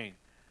his reign.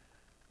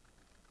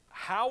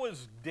 How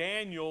is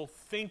Daniel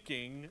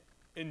thinking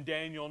in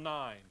Daniel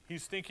 9?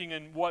 He's thinking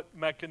in what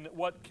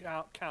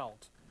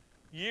count?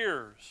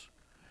 Years.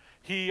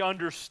 He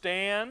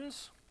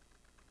understands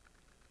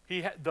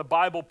the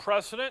Bible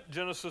precedent,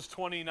 Genesis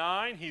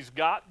 29, he's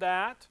got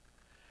that.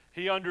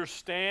 He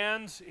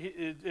understands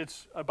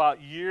it's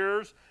about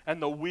years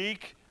and the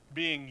week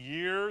being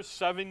years,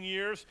 7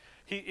 years.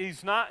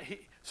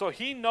 So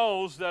he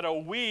knows that a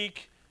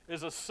week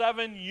is a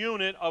 7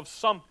 unit of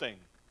something.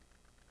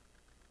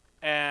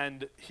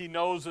 And he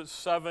knows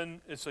it's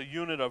a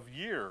unit of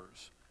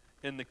years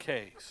in the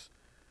case.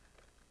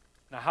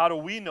 Now, how do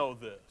we know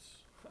this?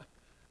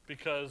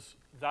 Because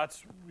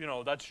that's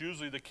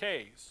usually the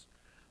case.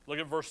 Look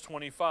at verse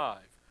 25.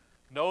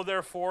 Know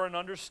therefore and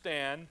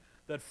understand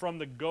that from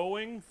the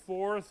going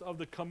forth of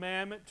the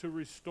commandment to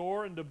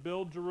restore and to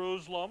build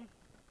Jerusalem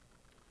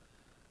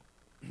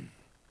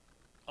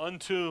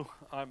unto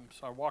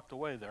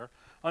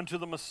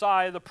the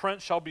Messiah the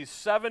Prince shall be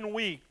 7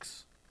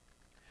 weeks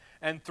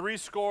and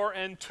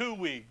 62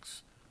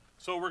 weeks.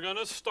 So we're going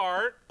to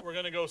start. We're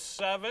going to go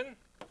 7,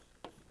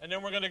 and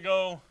then we're going to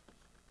go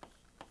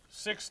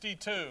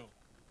 62.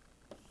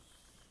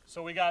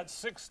 So we got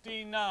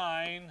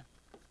 69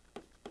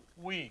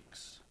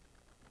 weeks.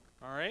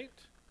 All right?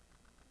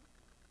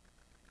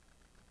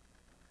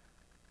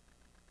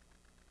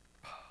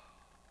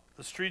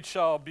 The street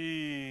shall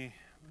be,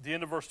 the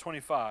end of verse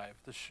 25,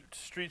 the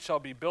street shall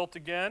be built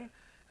again,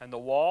 and the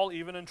wall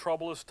even in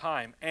troublous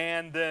time.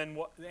 And then,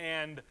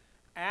 and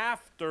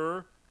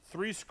after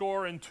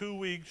 62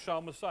 weeks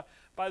shall Messiah.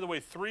 By the way,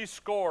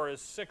 60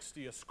 is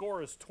 60. A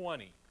score is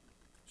 20.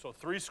 So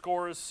 60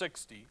 is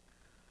 60.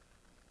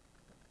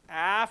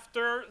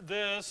 After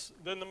this,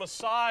 then the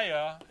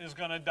Messiah is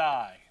going to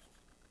die.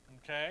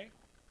 Okay?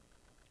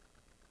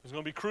 He's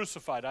going to be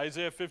crucified.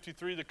 Isaiah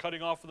 53, the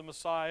cutting off of the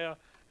Messiah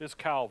is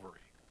Calvary.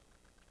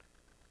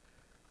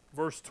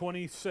 Verse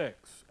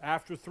 26,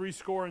 after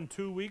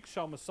 62 weeks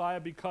shall Messiah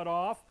be cut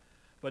off,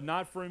 but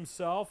not for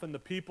himself, and the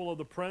people of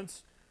the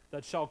prince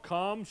that shall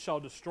come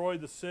shall destroy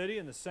the city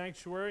and the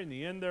sanctuary, and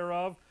the end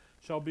thereof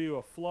shall be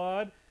a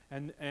flood,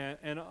 and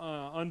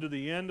unto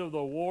the end of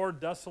the war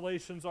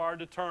desolations are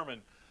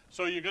determined.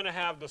 So you're going to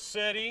have the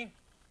city,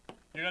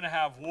 you're going to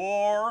have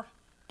war,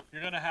 you're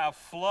going to have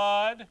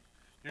flood,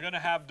 you're going to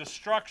have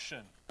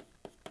destruction.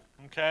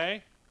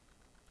 Okay?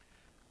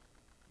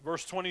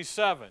 Verse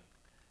 27,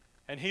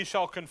 and he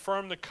shall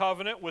confirm the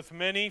covenant with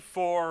many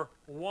for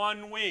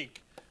 1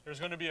 week. There's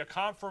going to be a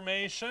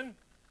confirmation,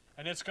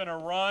 and it's going to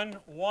run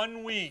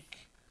 1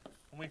 week.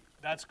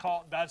 There's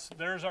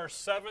our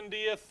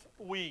 70th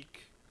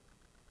week.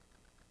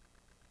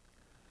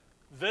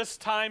 This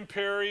time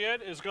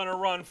period is going to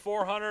run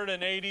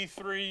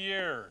 483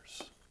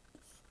 years.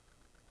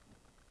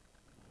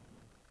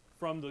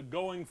 From the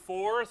going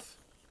forth,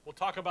 we'll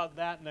talk about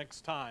that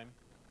next time,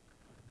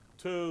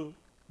 to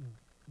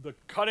the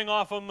cutting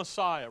off of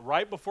Messiah,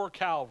 right before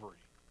Calvary.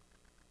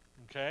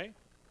 Okay?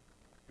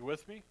 You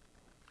with me?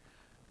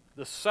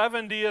 The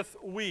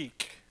 70th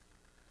week,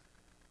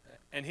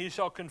 and he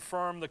shall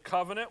confirm the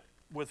covenant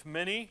with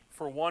many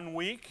for 1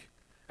 week,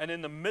 and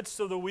in the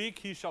midst of the week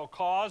he shall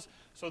cause.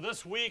 So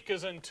this week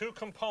is in 2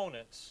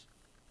 components,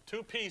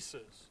 2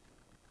 pieces.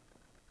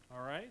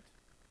 All right?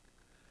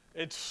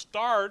 It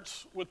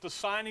starts with the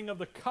signing of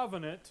the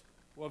covenant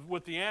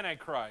with the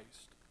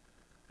Antichrist.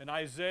 In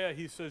Isaiah,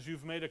 he says,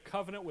 you've made a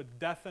covenant with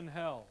death and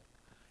hell.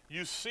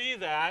 You see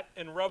that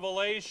in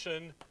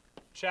Revelation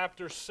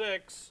chapter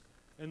 6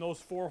 in those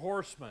 4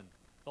 horsemen.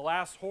 The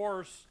last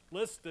horse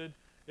listed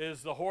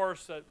is the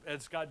horse that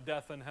has got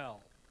death and hell.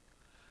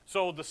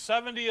 So the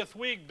 70th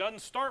week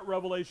doesn't start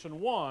Revelation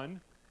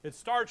 1. It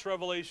starts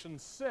Revelation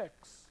 6.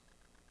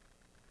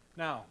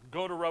 Now,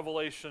 go to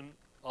Revelation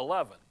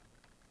 11.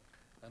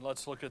 And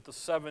let's look at the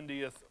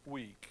 70th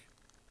week,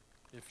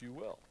 if you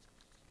will.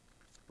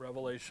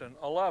 Revelation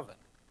 11.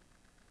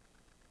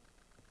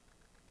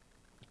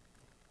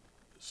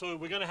 So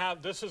we're going to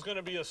have, this is going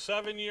to be a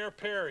 7-year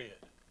period.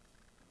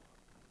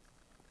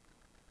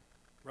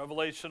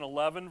 Revelation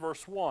 11,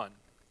 verse 1.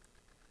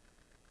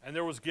 And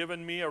there was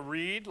given me a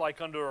reed like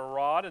unto a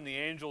rod, and the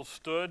angel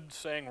stood,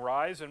 saying,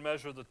 Rise and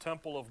measure the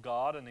temple of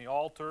God, and the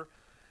altar,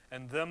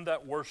 and them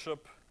that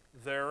worship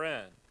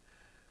therein.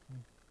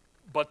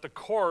 But the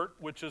court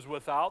which is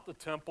without the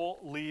temple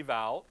leave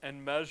out,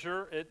 and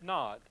measure it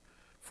not.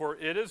 For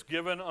it is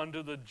given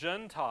unto the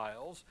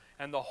Gentiles,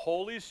 and the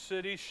holy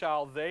city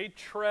shall they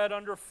tread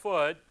under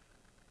foot.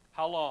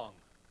 How long?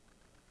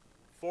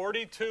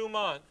 42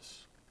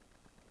 months.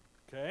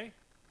 Okay?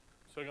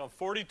 So you got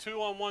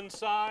 42 on one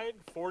side,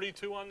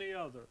 42 on the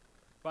other.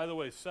 By the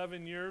way,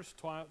 7 years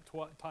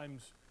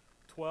times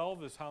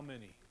 12 is how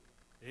many?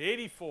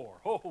 84.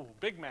 Oh,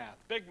 big math,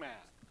 big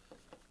math.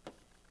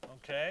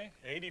 Okay,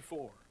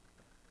 84.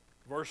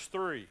 Verse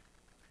 3.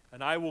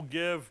 And I will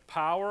give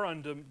power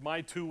unto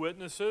my 2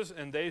 witnesses,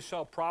 and they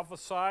shall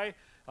prophesy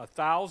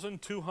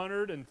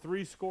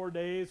 1,260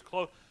 days.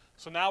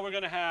 So now we're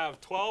going to have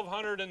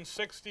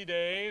 1,260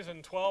 days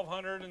and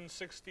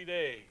 1,260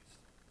 days.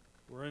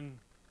 We're in,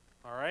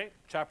 all right,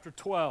 chapter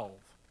 12,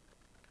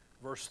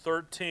 verse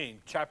 13.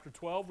 Chapter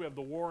 12, we have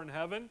the war in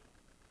heaven.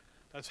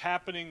 That's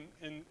happening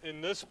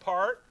in this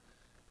part.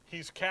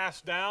 He's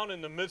cast down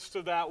in the midst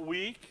of that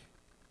week.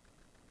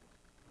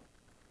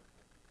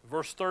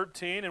 Verse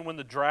 13, and when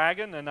the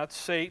dragon, and that's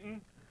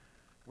Satan,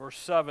 verse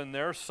 7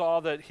 there, saw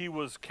that he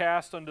was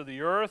cast unto the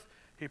earth,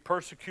 he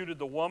persecuted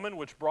the woman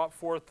which brought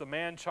forth the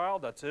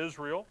man-child, that's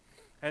Israel.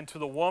 And to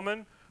the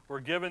woman were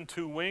given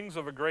 2 wings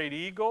of a great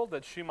eagle,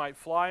 that she might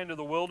fly into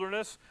the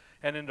wilderness,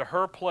 and into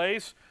her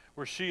place,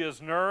 where she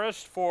is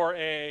nourished for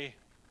a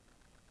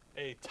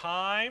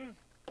time,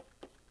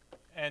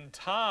 and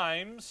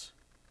times,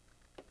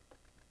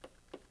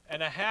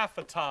 and a half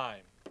a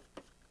time.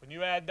 When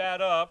you add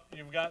that up,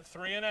 you've got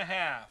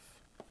 3.5.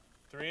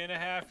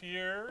 3.5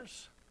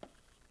 years.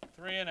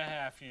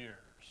 3.5 years.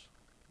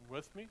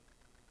 With me?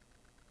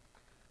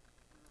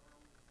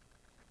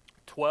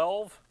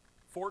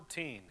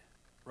 12:14.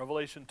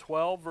 Revelation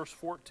 12, verse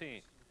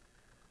 14.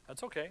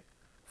 That's okay.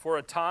 For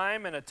a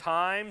time and a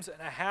times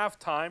and a half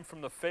time from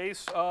the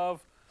face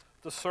of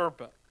the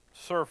serpent.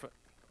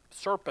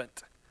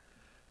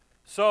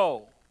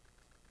 So,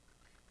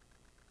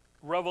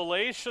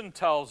 Revelation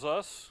tells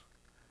us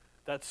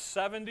that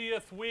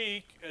 70th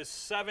week is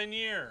 7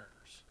 years.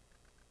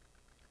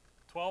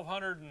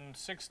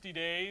 1,260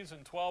 days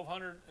and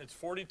 1,200, it's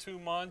 42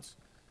 months.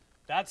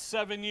 That's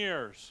 7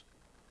 years.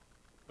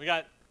 We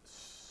got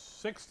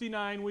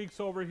 69 weeks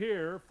over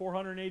here,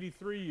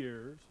 483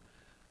 years.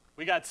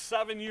 We got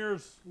 7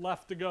 years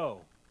left to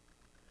go.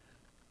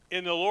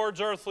 In the Lord's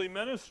earthly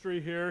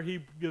ministry here, he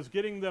is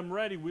getting them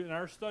ready. In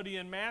our study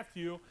in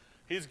Matthew,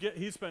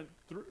 he spent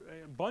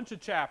a bunch of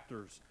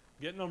chapters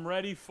getting them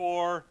ready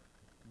for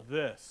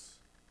this.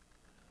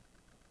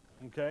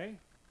 Okay?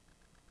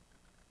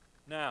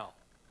 Now,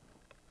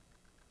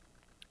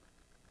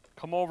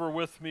 come over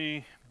with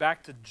me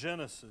back to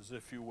Genesis,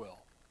 if you will.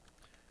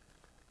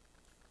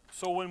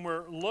 So when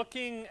we're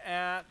looking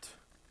at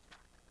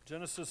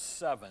Genesis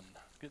 7,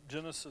 get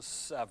Genesis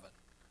 7.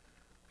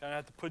 Kind of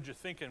have to put your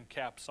thinking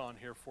caps on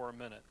here for a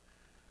minute.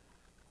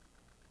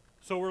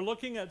 So we're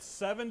looking at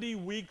 70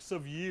 weeks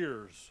of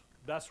years.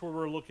 That's what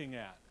we're looking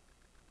at.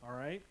 All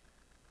right?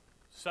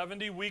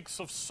 70 weeks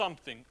of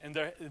something, and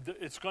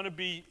it's going to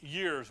be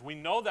years. We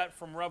know that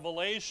from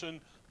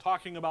Revelation,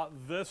 talking about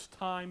this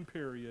time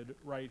period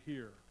right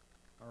here.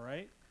 All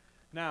right?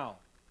 Now,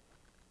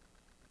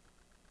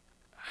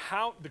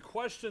 the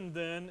question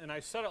then, and I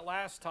said it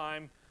last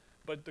time,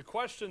 but the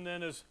question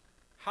then is,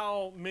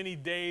 how many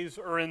days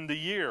are in the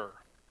year?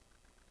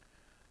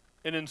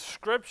 And in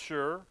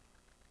Scripture,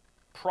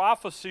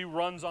 prophecy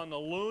runs on the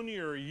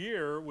lunar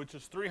year, which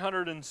is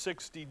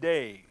 360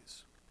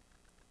 days.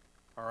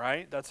 All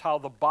right? That's how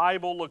the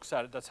Bible looks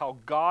at it. That's how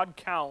God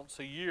counts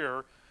a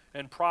year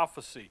in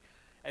prophecy.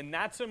 And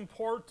that's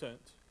important.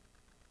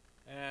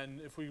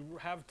 And if we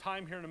have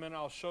time here in a minute,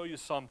 I'll show you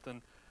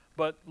something.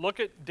 But look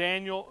at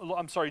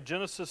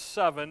Genesis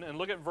 7, and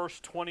look at verse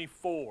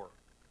 24.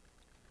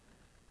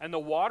 And the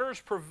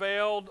waters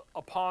prevailed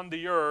upon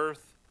the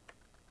earth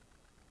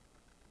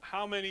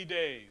how many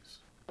days?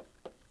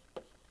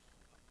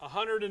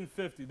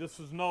 150.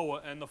 This is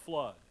Noah and the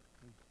flood.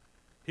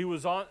 It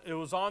was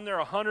on there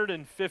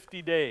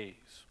 150 days.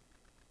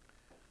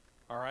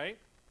 All right?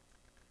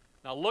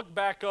 Now look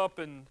back up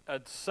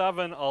at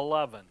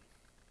 7:11.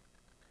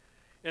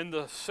 In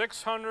the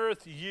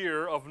 600th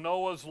year of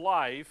Noah's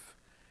life,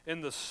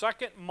 in the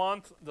second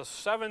month, the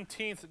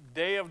 17th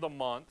day of the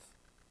month,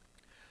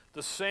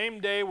 the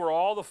same day were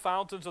all the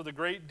fountains of the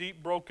great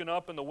deep broken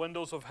up, and the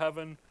windows of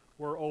heaven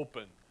were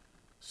open.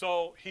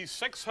 So he's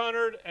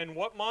 600 and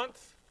what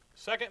month?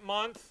 Second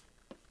month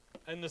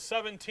and the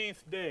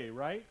 17th day,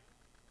 right?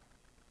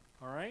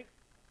 All right?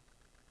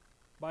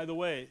 By the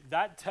way,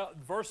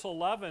 verse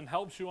 11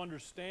 helps you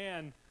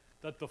understand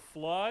that the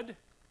flood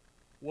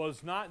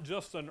was not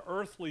just an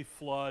earthly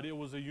flood, it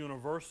was a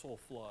universal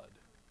flood.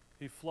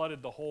 He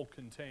flooded the whole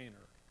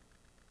container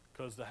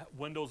because the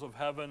windows of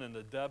heaven and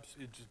the depths,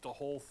 it's just the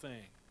whole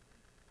thing.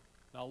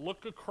 Now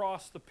look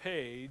across the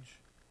page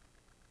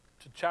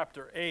to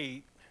chapter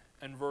 8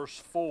 and verse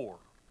 4.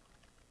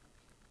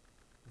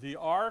 The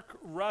ark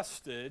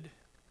rested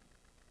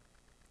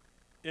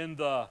in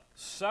the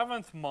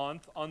 7th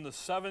month on the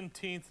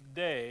 17th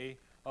day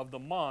of the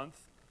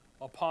month,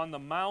 upon the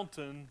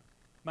mountains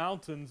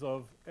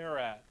of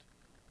Ararat.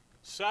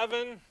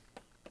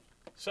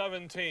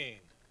 7:17.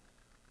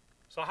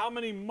 So how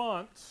many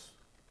months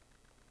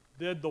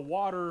did the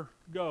water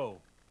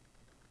go?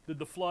 Did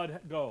the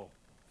flood go?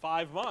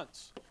 5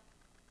 months.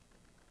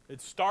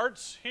 It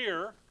starts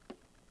here.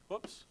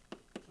 Whoops.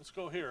 Let's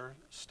go here.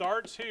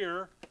 Starts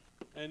here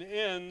and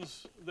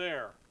ends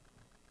there.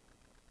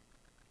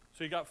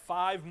 So you got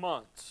 5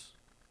 months.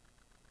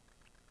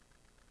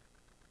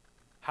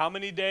 How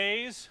many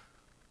days?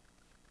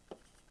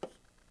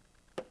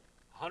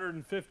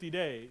 150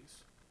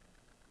 days.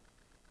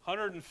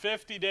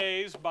 150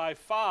 days by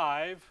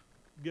 5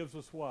 gives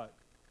us what?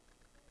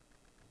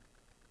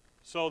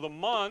 So the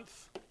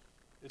month,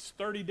 it's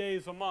 30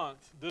 days a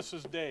month. This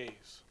is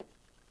days.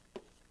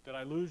 Did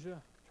I lose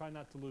you? Try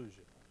not to lose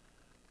you.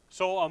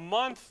 So a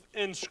month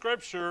in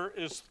Scripture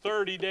is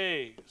 30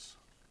 days.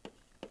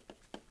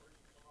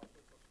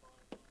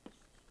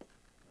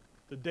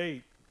 The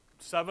date,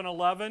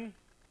 7/11.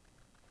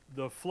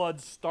 The flood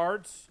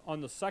starts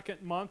on the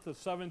second month, the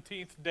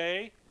 17th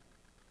day.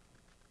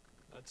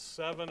 That's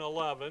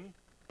 7/11.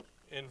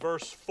 In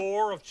verse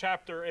 4 of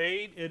chapter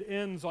 8, it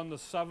ends on the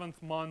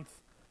 7th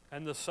month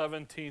and the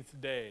 17th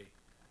day.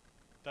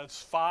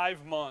 That's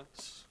 5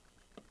 months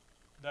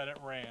that it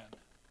ran.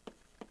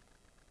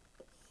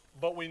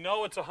 But we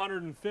know it's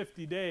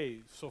 150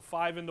 days, so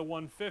 5 into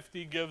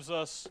 150 gives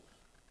us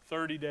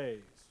 30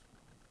 days.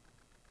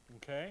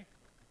 Okay?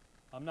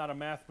 I'm not a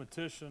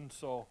mathematician,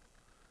 so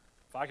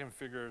if I can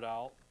figure it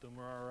out, then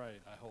we're all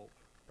right, I hope,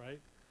 right?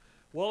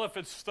 Well, if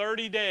it's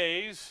 30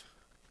 days,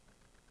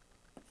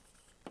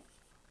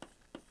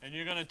 and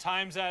you're going to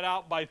times that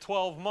out by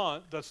 12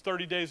 months, that's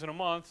 30 days in a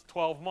month,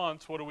 12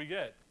 months, what do we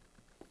get?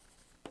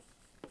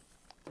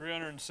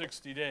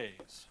 360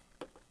 days.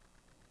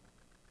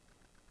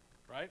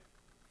 Right?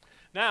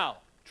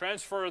 Now,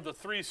 transfer the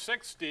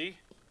 360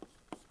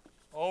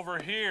 over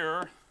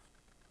here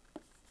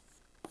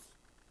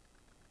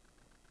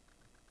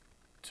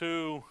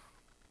to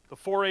the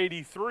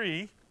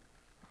 483,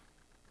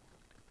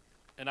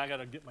 and I got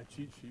to get my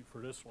cheat sheet for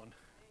this one,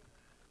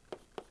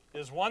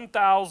 is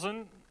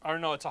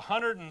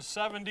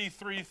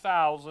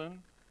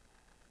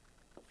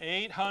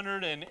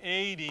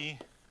 173,880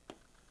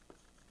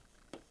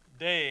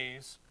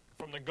 days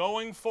from the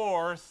going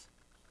forth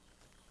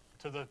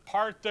to the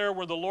part there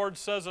where the Lord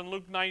says in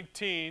Luke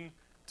 19,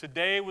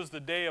 today was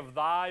the day of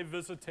thy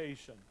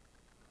visitation,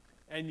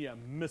 and you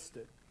missed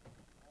it.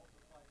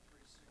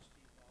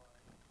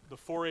 The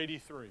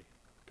 483,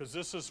 because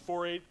this is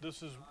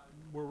this is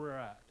where we're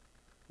at.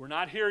 We're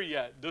not here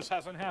yet. This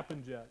hasn't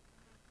happened yet.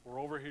 We're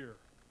over here.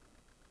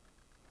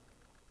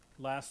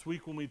 Last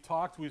week when we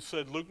talked, we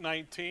said Luke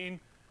 19,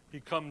 he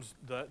comes,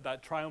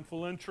 that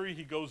triumphal entry,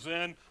 he goes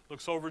in,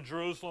 looks over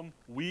Jerusalem,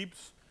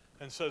 weeps,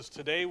 and says,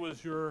 today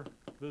was your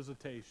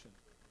visitation.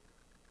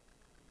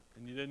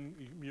 And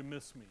you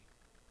missed me.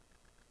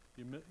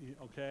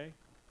 Okay?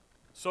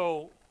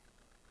 So,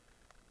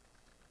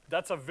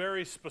 that's a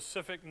very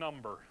specific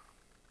number.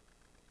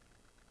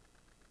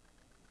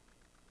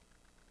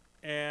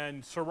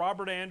 And Sir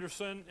Robert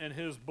Anderson, in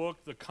his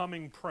book, The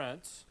Coming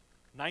Prince,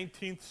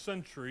 19th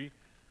century,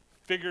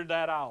 figured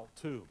that out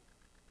too,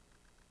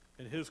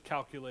 in his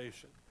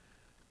calculation.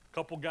 A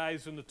couple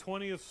guys in the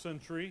 20th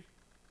century.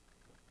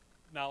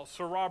 Now,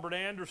 Sir Robert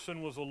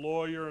Anderson was a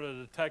lawyer and a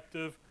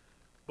detective,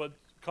 but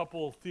a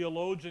couple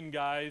theologian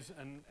guys,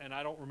 and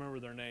I don't remember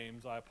their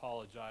names, I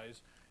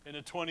apologize. In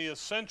the 20th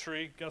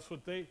century, guess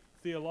what they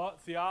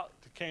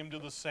came to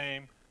the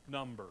same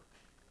number,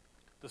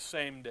 the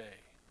same day.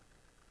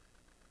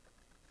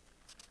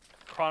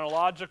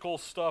 Chronological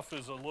stuff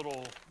is a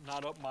little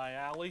not up my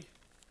alley,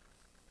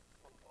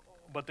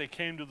 but they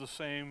came to the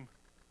same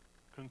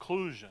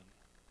conclusion.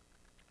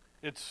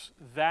 It's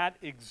that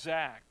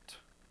exact.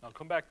 Now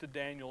come back to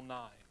Daniel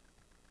 9.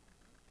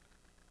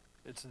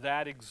 It's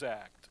that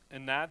exact.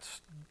 And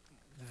that's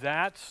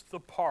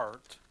the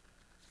part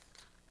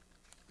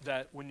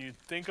that when you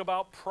think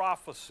about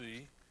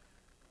prophecy,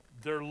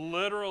 there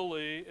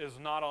literally is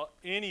not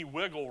any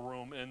wiggle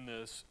room in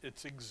this.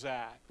 It's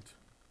exact.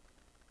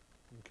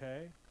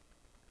 Okay?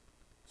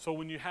 So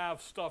when you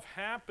have stuff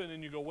happen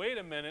and you go, wait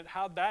a minute,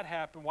 how'd that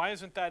happen? Why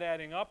isn't that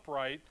adding up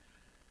right?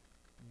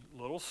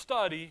 Little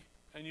study,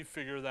 and you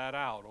figure that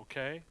out,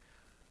 okay?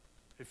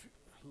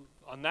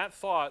 On that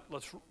thought,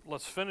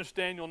 let's finish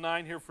Daniel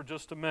 9 here for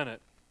just a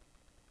minute.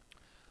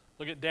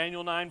 Look at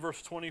Daniel 9,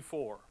 verse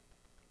 24.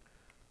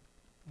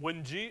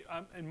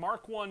 In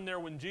Mark 1 there,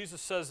 when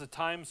Jesus says the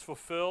time's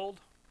fulfilled,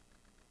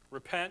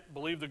 repent,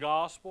 believe the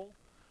gospel,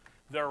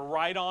 they're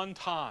right on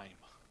time.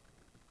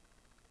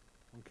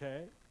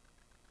 Okay?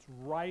 It's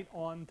right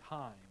on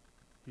time.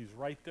 He's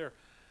right there.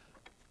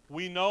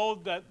 We know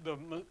that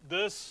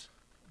this,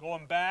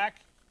 going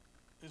back,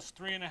 is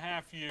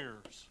 3.5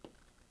 years.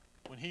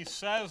 When he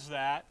says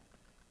that,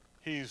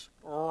 he's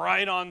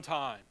right on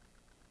time.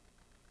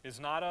 It's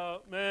not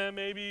a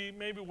maybe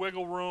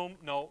wiggle room.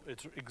 No,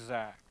 it's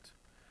exact.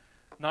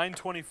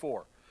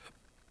 9:24.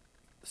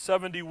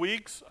 70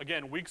 weeks.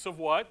 Again, weeks of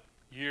what?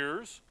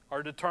 Years.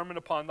 are determined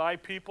upon thy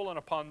people and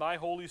upon thy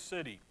holy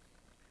city.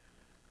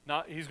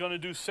 Now, he's going to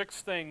do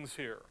 6 things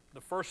here.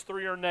 The first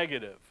 3 are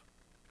negative.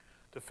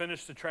 To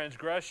finish the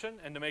transgression,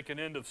 and to make an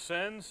end of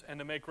sins, and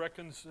to make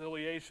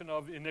reconciliation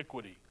of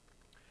iniquity.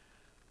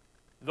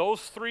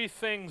 Those 3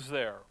 things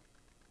there.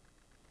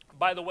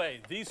 By the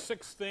way, these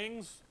 6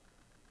 things,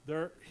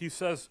 he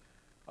says,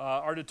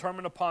 are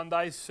determined upon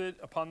thy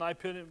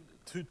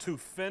to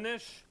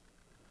finish.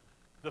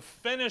 The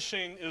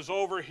finishing is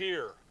over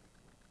here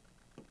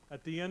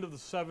at the end of the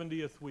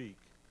 70th week.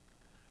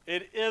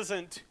 It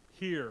isn't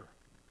here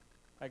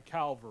at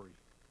Calvary.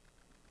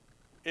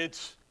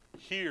 It's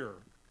here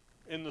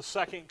in the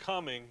second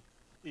coming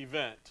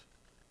event.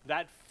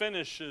 That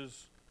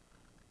finishes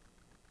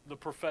the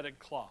prophetic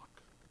clock.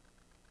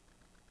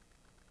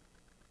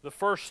 The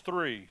first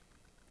 3.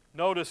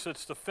 Notice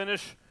it's to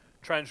finish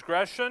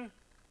transgression,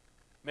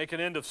 make an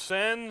end of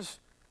sins,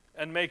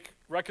 and make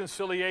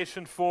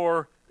reconciliation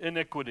for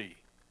iniquity.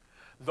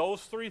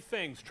 Those 3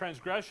 things,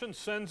 transgression,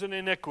 sins, and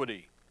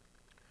iniquity,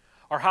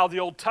 are how the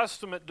Old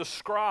Testament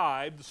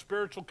described the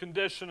spiritual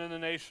condition in the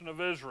nation of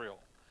Israel.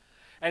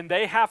 And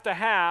they have to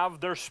have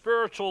their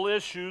spiritual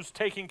issues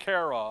taken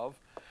care of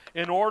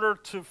in order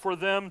for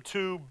them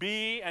to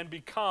be and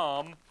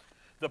become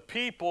the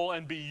people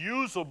and be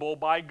usable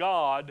by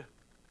God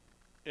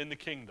in the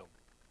kingdom,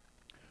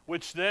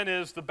 which then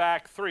is the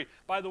back 3.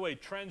 By the way,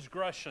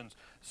 transgressions.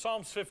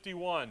 Psalms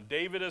 51,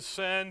 David has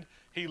sinned.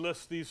 He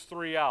lists these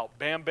 3 out.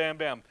 Bam, bam,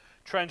 bam.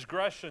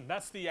 Transgression,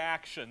 that's the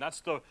action. That's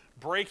the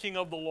breaking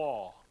of the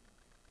law.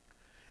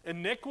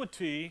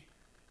 Iniquity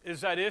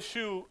is that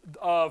issue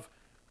of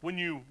when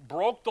you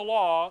broke the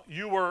law,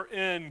 you were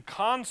in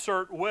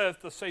concert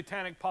with the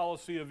satanic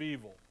policy of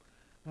evil,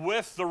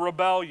 with the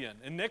rebellion.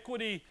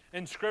 Iniquity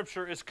in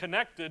Scripture is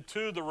connected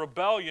to the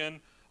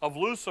rebellion of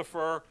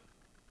Lucifer,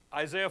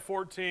 Isaiah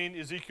 14,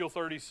 Ezekiel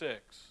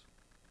 36.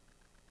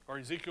 Or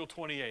Ezekiel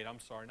 28, I'm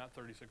sorry, not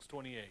 36,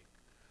 28.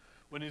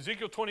 When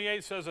Ezekiel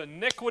 28 says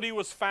iniquity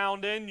was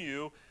found in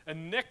you,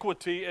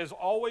 iniquity is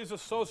always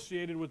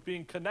associated with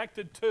being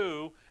connected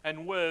to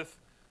and with,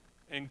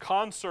 in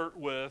concert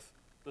with,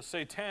 the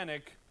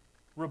satanic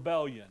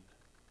rebellion.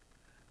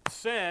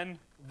 Sin,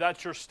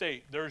 that's your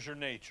state. There's your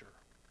nature.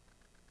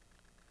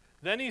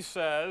 Then he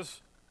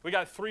says, we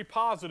got 3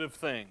 positive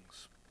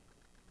things.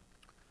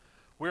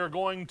 We are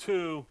going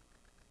to,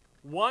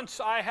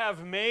 once I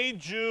have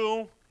made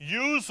you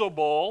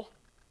usable,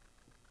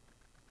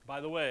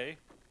 by the way,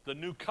 the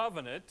new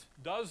covenant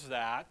does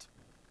that.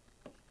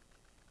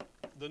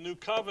 The new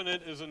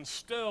covenant is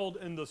instilled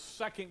in the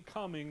second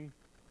coming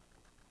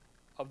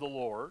of the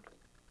Lord.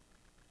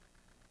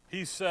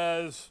 He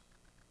says,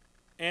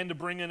 and to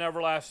bring in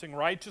everlasting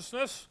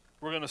righteousness,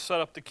 we're going to set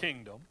up the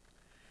kingdom,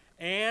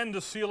 and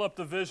to seal up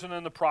the vision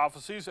and the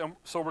prophecies. And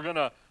so we're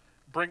going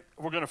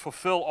to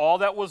fulfill all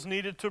that was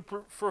needed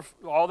for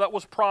all that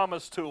was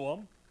promised to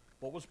them.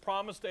 What was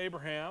promised to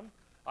Abraham,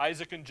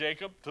 Isaac, and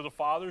Jacob, to the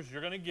fathers, you're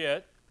going to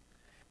get,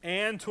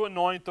 and to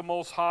anoint the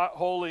most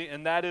holy,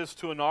 and that is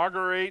to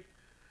inaugurate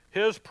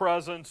his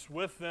presence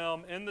with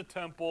them in the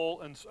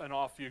temple, and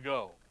off you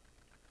go.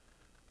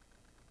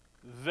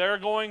 They're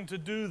going to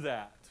do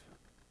that.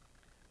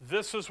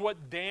 This is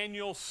what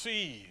Daniel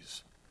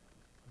sees.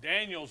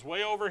 Daniel's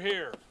way over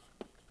here.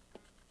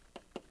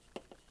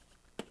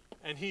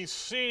 And he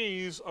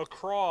sees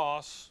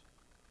across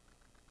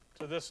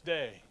to this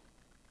day.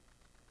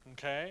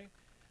 Okay?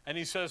 And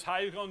he says, how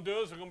are you going to do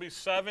this? There's going to be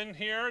 7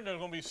 here, and there's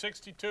going to be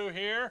 62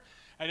 here,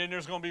 and then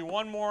there's going to be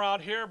 1 more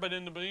out here, but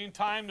in the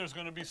meantime, there's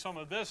going to be some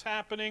of this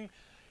happening.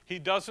 He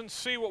doesn't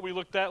see what we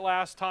looked at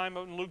last time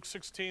in Luke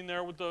 16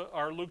 there with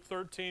or Luke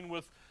 13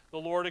 with the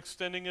Lord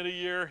extending it a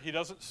year. He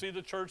doesn't see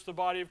the church, the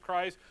body of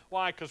Christ.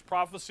 Why? Because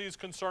prophecy is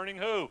concerning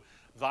who?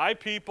 Thy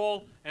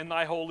people and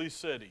thy holy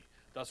city.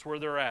 That's where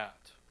they're at.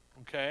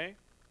 Okay?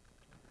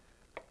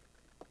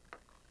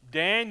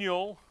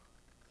 Daniel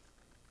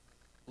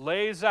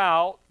lays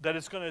out that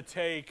it's going to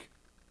take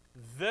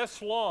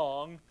this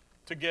long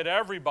to get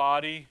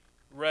everybody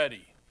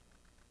ready,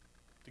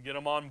 to get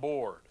them on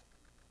board.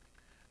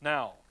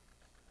 Now,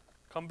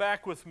 come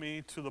back with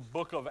me to the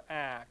book of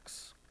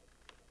Acts.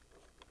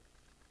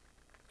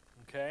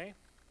 Okay?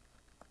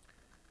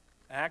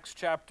 Acts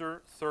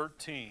chapter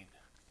 13.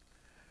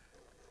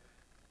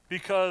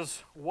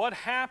 Because what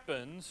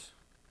happens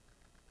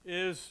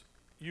is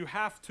you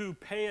have to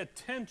pay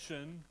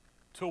attention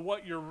to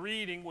what you're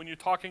reading when you're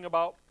talking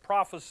about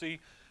prophecy,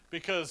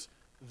 because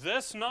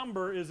this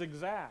number is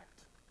exact.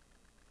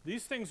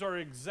 These things are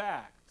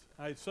exact.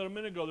 I said a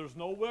minute ago, there's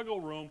no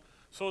wiggle room.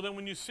 So then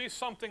when you see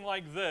something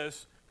like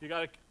this, you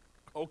got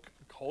to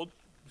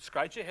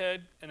scratch your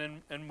head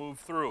and move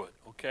through it,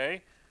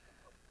 okay?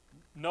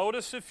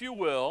 Notice, if you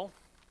will,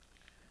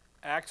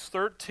 Acts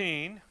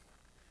 13.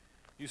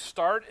 You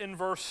start in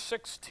verse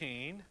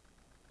 16,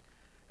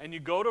 and you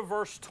go to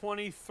verse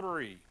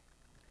 23.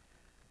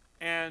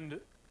 And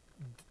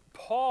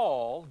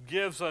Paul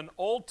gives an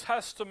Old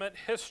Testament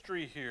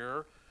history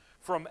here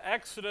from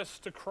Exodus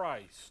to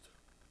Christ.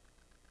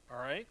 All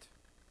right?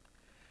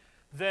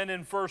 then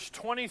in verse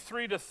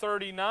 23 to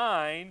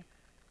 39,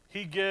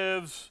 he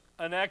gives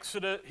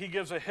he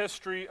gives a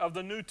history of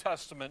the New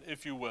Testament,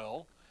 if you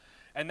will.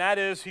 And that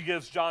is, he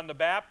gives John the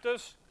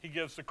Baptist, he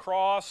gives the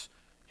cross,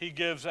 he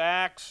gives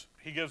Acts,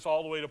 he gives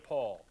all the way to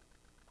Paul.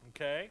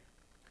 Okay?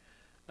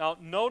 Now,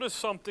 notice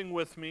something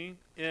with me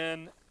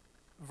in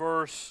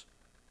verse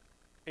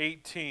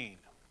 18.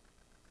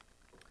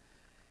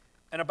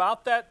 And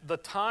about that, the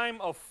time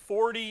of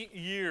 40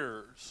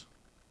 years.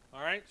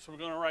 All right? So we're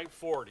going to write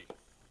 40.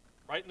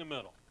 Right in the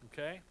middle.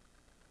 Okay?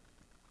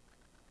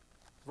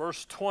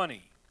 Verse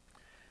 20.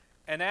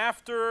 And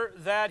after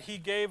that he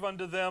gave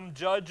unto them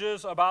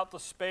judges about the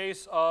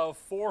space of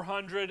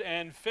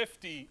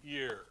 450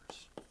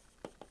 years.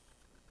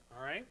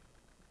 All right?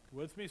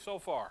 With me so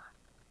far?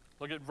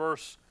 Look at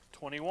verse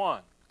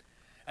 21.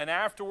 And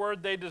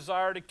afterward they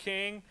desired a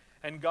king,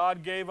 and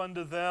God gave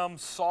unto them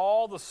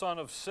Saul the son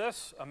of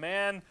Cis, a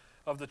man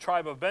of the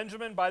tribe of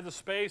Benjamin, by the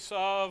space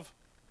of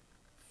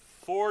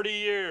 40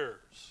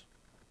 years.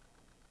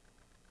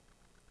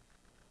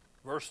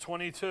 Verse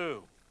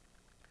 22.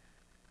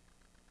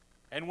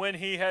 And when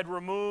he had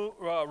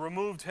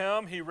removed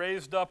him, he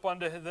raised up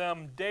unto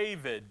them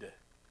David.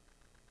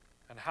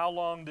 And how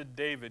long did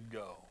David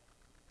go?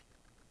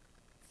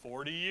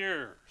 40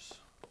 years.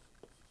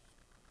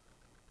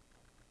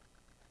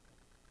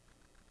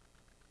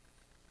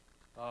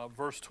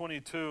 Verse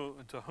 22,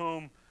 to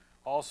whom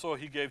also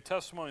he gave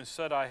testimony and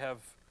said, I have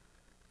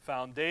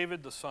found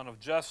David, the son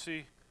of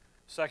Jesse.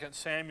 2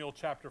 Samuel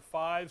chapter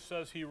 5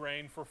 says he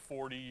reigned for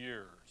 40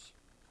 years.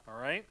 All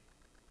right?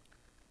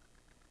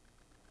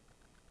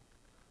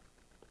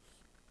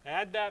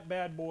 Add that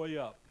bad boy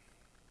up.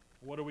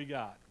 What do we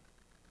got?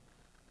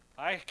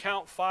 I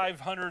count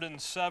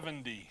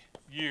 570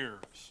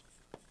 years.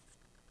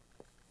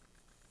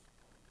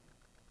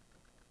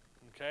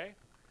 Okay?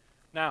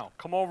 Now,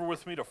 come over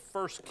with me to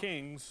 1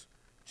 Kings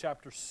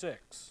chapter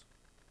 6.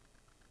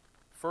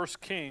 1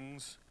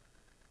 Kings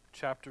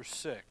chapter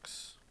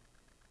 6.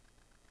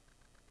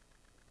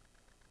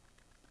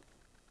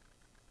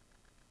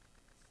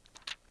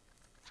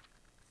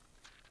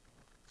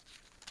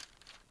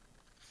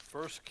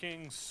 1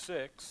 Kings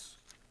 6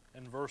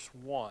 and verse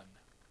 1.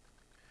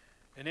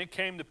 And it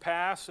came to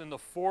pass in the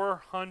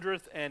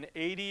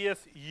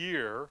 480th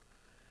year,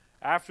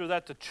 after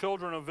that the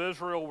children of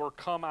Israel were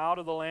come out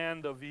of the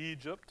land of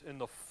Egypt, in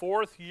the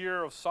 4th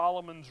year of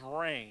Solomon's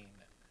reign.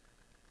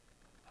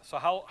 So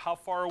how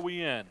far are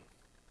we in?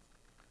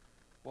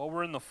 Well,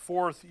 we're in the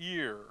 4th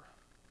year.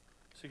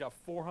 So you got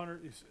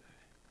 400.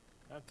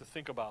 I have to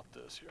think about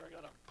this here. I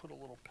got to put a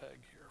little peg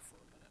here for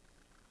a minute.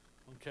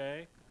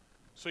 Okay?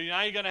 So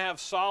now you're going to have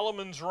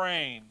Solomon's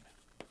reign.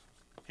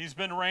 He's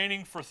been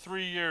reigning for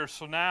 3 years.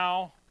 So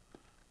now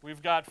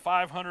we've got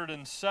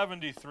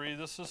 573.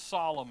 This is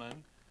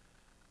Solomon.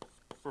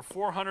 For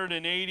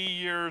 480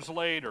 years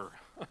later.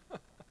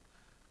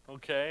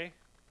 Okay?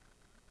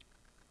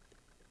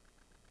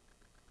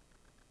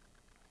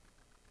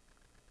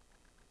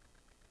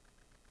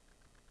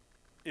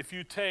 If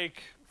you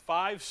take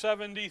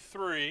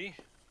 573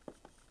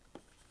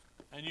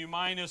 and you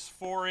minus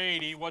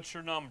 480, what's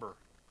your number?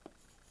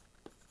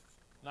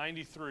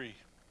 93.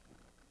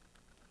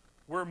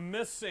 We're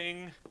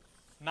missing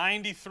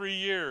 93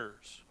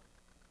 years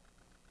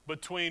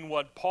between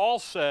what Paul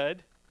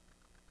said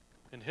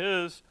in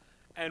his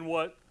and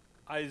what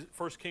 1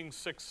 Kings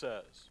 6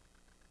 says.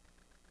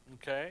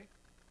 Okay?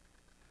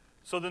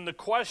 So then the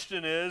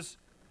question is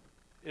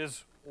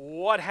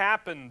what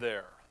happened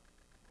there?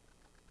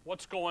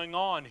 What's going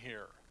on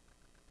here?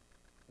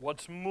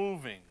 What's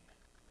moving?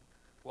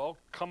 Well,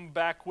 come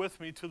back with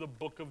me to the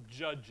book of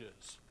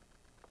Judges.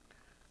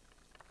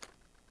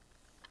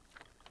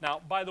 Now,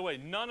 by the way,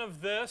 none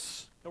of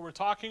this that we're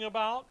talking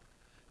about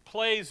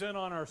plays in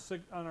on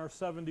our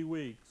 70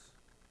 weeks.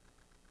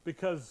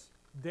 Because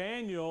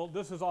Daniel,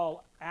 this is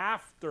all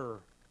after.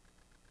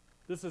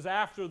 This is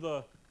after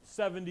the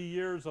 70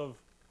 years of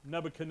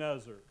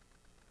Nebuchadnezzar.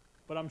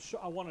 But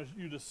I want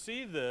you to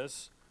see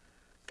this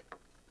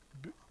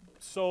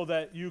so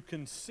that you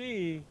can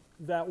see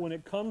that when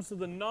it comes to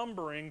the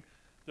numbering,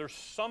 there's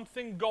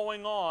something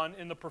going on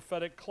in the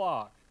prophetic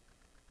clock.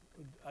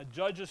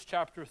 Judges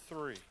chapter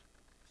 3.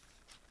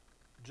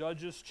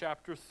 Judges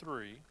chapter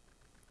 3.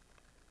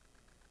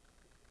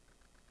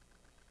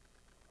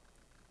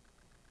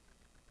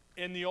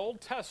 In the Old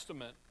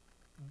Testament,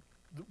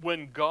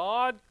 when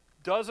God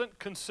doesn't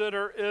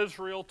consider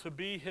Israel to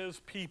be his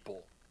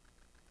people,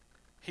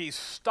 he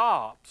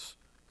stops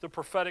the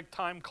prophetic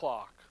time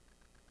clock.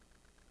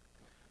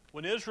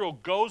 When Israel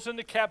goes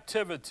into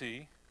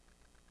captivity,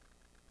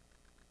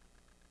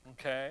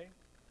 okay,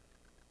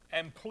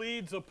 and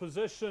pleads a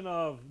position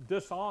of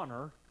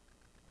dishonor,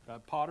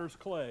 that potter's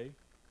clay,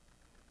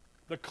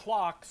 the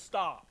clock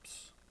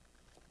stops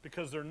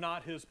because they're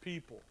not his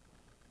people.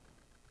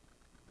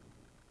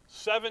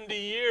 70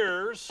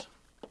 years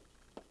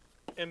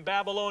in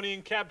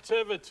Babylonian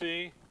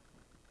captivity,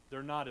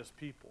 they're not his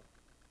people.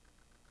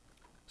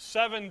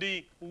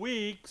 70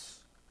 weeks,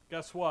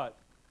 guess what?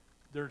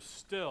 They're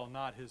still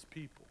not his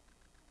people.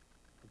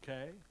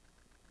 Okay?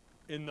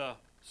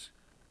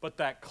 but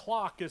that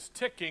clock is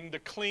ticking to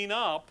clean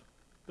up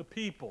the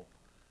people.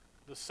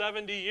 The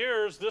 70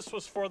 years, this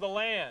was for the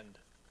land.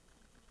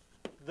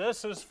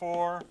 This is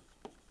for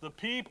the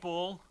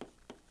people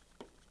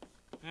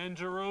in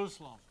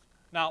Jerusalem.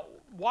 Now,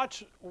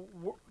 watch.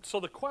 So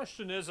the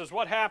question is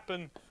what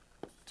happened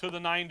to the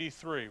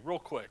 93? Real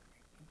quick.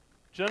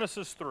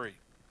 Judges 3.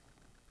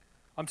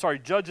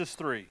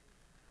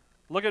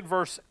 Look at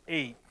verse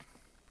 8.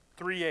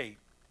 3:8.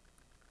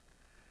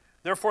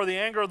 Therefore the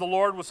anger of the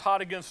Lord was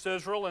hot against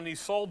Israel, and he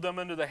sold them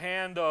into the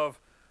hand of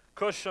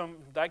Cushan,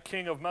 that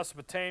king of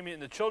Mesopotamia,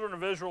 and the children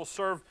of Israel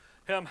served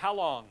him how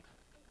long?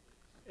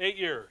 8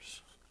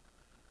 years.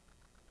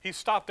 He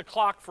stopped the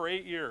clock for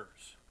 8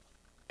 years.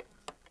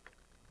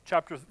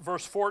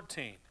 Verse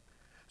 14.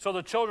 So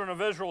the children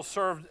of Israel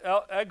served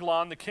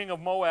Eglon, the king of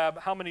Moab,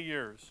 how many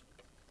years?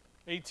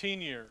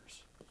 18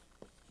 years.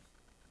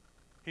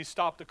 He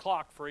stopped the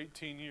clock for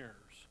 18 years.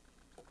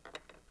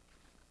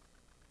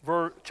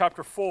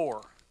 Chapter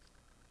 4,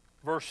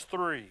 verse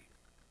 3.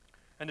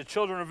 And the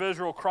children of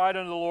Israel cried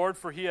unto the Lord,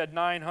 for he had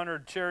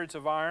 900 chariots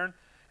of iron,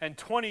 and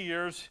 20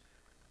 years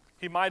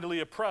he mightily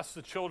oppressed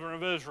the children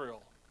of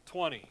Israel.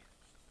 20.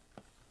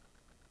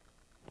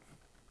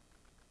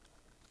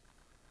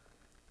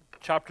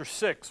 Chapter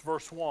 6,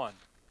 verse 1.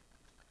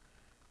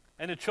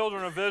 And the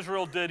children of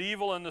Israel did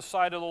evil in the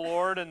sight of the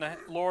Lord, and the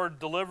Lord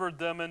delivered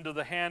them into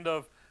the hand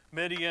of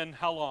Midian.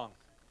 How long?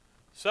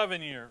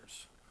 7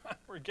 years.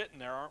 We're getting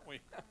there, aren't we?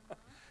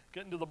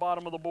 Getting to the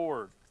bottom of the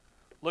board.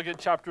 Look at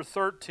chapter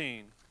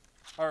 13.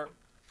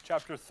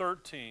 Chapter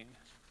 13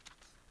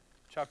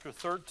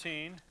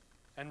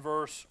 and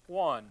verse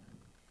 1.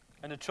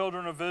 And the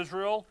children of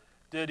Israel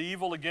did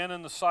evil again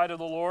in the sight of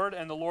the Lord,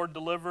 and the Lord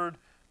delivered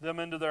them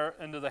into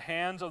the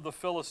hands of the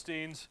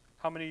Philistines.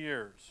 How many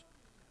years?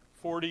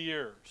 40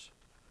 years.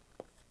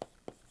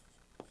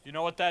 You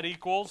know what that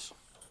equals?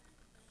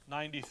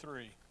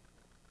 93.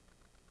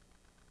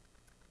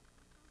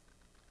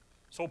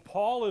 So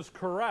Paul is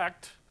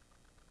correct,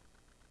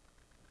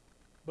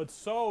 but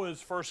so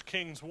is 1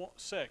 Kings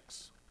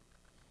 6.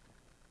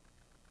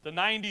 The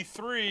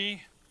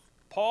 93,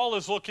 Paul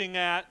is looking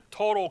at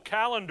total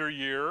calendar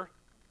year.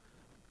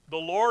 The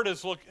Lord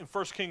is looking, in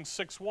 1 Kings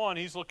 6:1,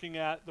 he's looking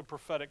at the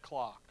prophetic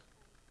clock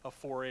of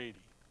 480.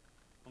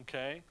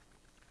 Okay?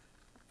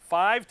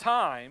 5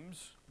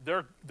 times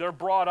they're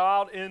brought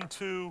out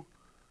into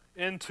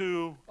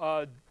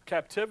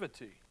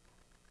captivity.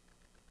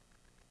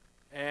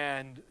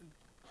 And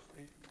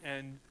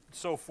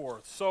so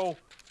forth. So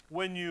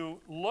when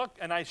you look,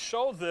 and I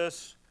show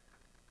this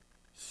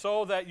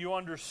so that you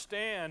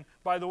understand,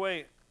 by the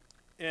way,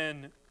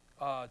 in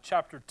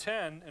chapter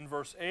 10 and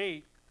verse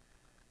 8,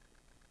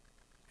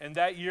 and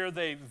that year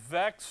they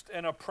vexed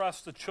and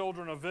oppressed the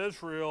children of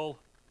Israel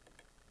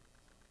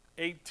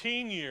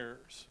 18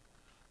 years.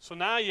 So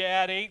now you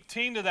add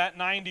 18 to that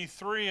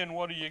 93, and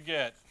what do you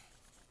get?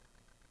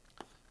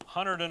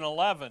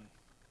 111.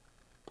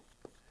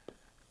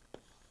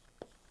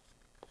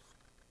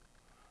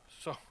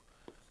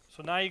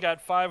 So now you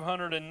got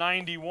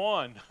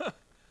 591.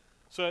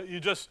 So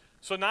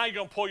now you're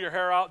going to pull your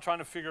hair out trying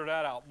to figure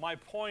that out. My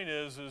point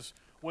is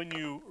when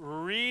you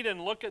read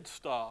and look at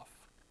stuff,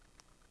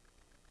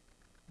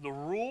 the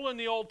rule in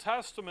the Old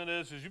Testament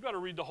is you got to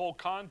read the whole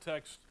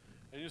context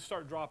and you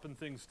start dropping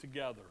things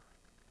together.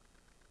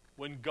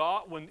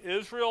 When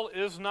Israel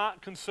is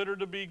not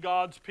considered to be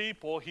God's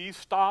people, he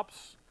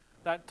stops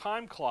that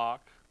time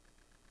clock.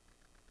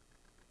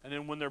 And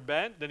then when they're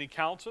bent, then he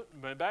counts it,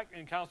 and back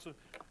and counts it.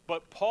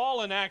 But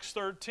Paul in Acts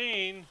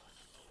 13,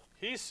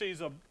 he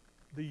sees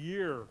the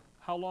year.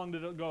 How long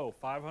did it go?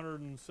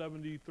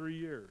 573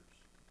 years.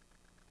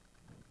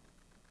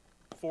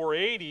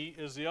 480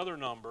 is the other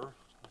number.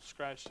 I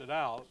scratched it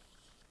out.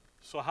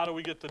 So how do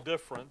we get the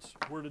difference?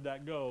 Where did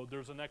that go?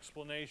 There's an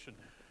explanation.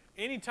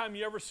 Anytime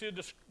you ever see a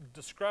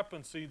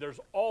discrepancy, there's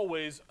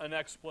always an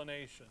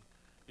explanation.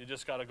 You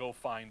just got to go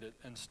find it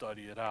and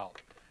study it out.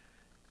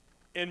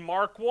 In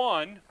Mark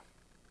 1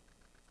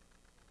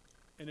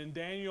 and in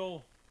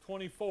Daniel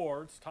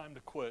 24, it's time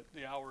to quit.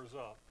 The hour is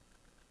up.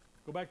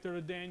 Go back there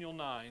to Daniel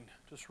 9,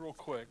 just real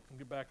quick, and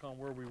get back on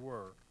where we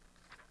were.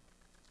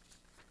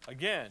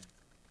 Again,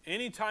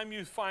 anytime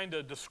you find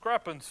a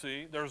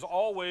discrepancy, there's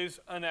always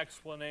an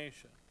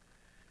explanation.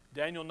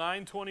 Daniel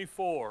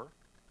 9:24,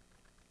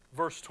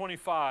 verse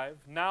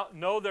 25, Now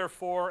know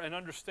therefore and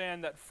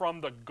understand that from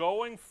the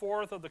going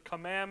forth of the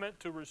commandment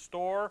to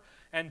restore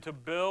and to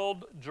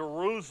build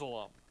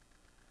Jerusalem,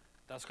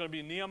 that's going to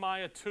be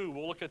Nehemiah 2.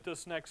 We'll look at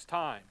this next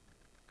time.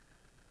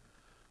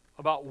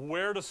 About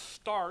where to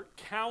start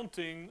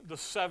counting the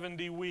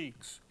 70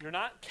 weeks. You're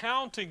not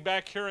counting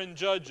back here in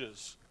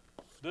Judges.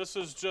 This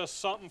is just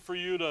something for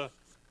you to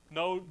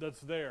know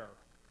that's there.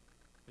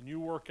 And you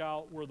work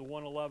out where the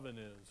 111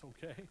 is,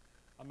 okay?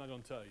 I'm not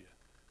going to tell you,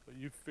 but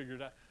you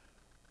figured out.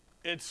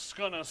 It's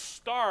going to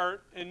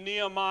start in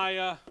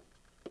Nehemiah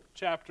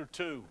chapter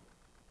 2.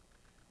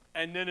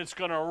 And then it's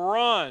going to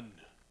run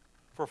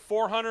for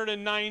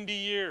 490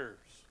 years.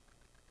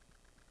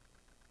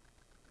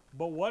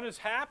 But what has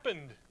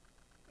happened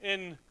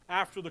in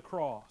after the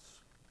cross?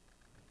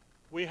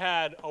 We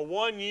had a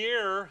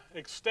 1-year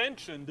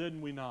extension,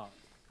 didn't we not,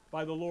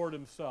 by the Lord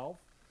himself.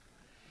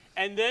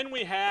 And then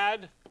we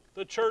had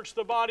the church,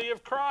 the body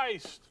of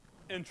Christ,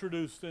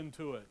 introduced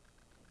into it.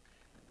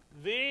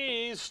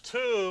 These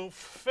two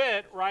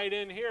fit right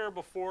in here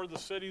before the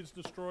city's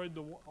destroyed,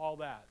 all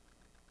that.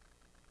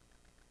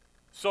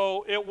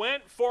 So it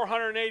went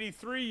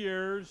 483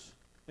 years,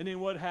 and then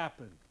what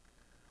happened?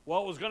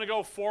 Well, it was going to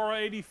go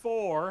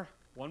 484,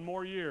 one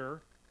more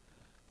year,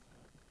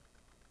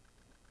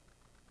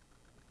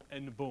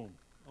 and boom,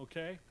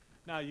 okay?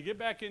 Now, you get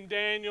back in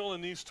Daniel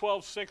and these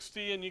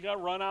 1260, and you got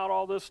to run out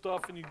all this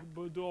stuff, and you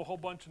do a whole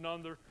bunch of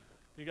other.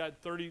 You got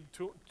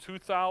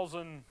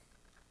 32,000,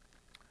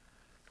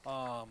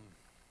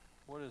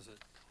 what is it?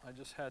 I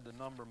just had the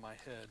number in my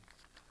head.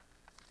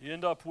 You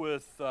end up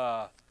with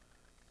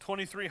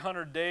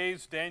 2,300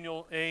 days,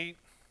 Daniel 8.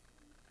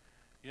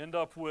 You end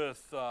up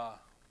with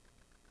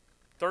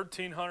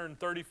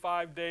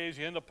 1,335 days.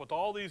 You end up with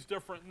all these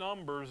different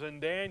numbers in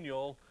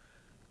Daniel.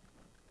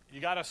 You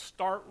got to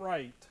start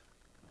right.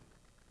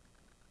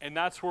 And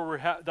that's where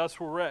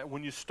we're at.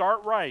 When you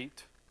start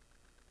right,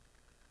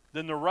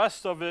 then the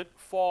rest of it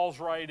falls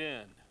right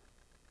in.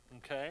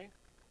 Okay?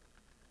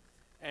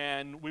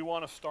 And we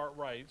want to start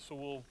right, so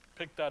we'll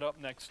pick that up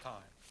next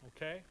time.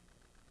 Okay?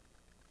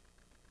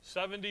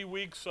 70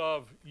 weeks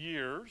of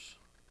years.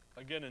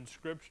 Again, in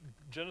Scripture,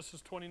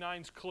 Genesis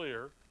 29 is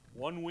clear.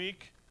 1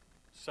 week,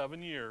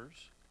 7 years.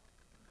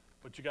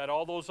 But you got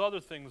all those other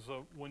things.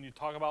 When you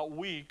talk about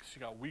weeks, you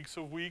got weeks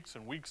and weeks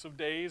of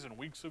days and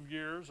weeks of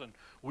years and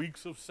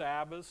weeks of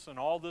Sabbaths and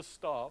all this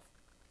stuff.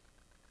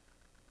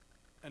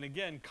 And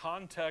again,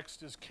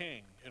 context is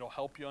king. It'll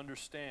help you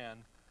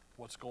understand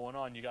what's going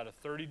on. You got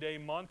a 30-day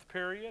month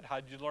period. How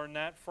did you learn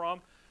that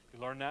from?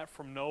 You learned that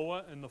from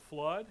Noah and the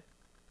flood.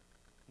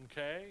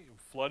 Okay, you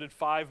flooded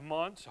 5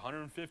 months,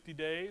 150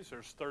 days.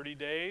 There's 30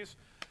 days.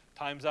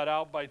 Times that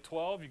out by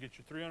 12, you get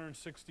your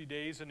 360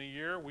 days in a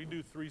year. We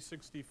do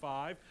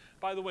 365.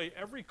 By the way,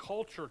 every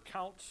culture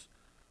counts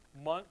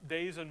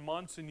days and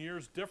months and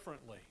years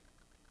differently.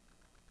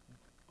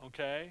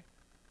 Okay?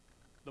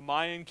 The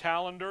Mayan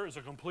calendar is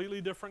a completely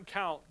different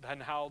count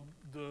than how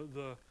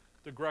the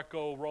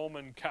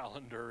Greco-Roman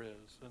calendar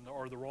is,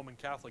 or the Roman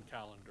Catholic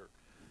calendar.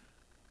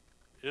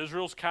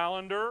 Israel's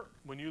calendar,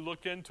 when you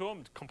look into them,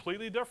 it's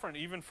completely different,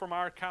 even from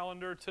our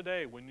calendar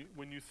today. When you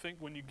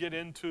get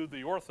into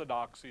the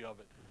orthodoxy of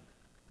it,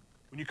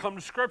 when you come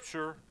to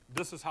Scripture,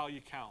 this is how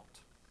you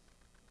count,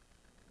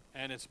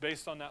 and it's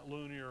based on that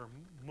lunar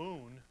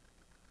moon,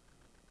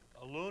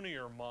 a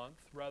lunar month,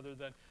 rather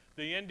than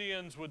the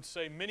Indians would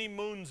say many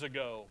moons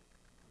ago.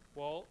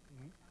 Well,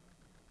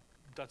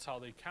 that's how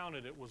they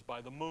counted it, was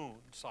by the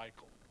moon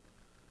cycle.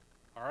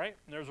 All right,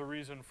 and there's a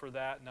reason for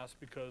that, and that's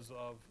because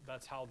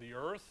that's how the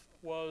earth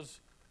was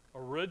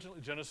originally.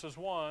 Genesis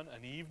 1,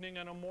 an evening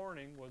and a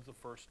morning was the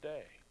first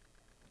day.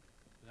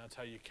 And that's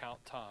how you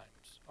count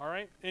times. All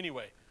right,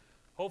 anyway,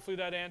 hopefully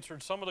that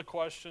answered some of the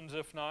questions.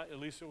 If not, at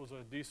least it was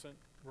a decent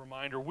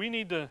reminder. We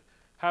need to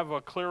have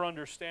a clear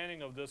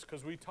understanding of this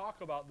because we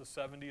talk about the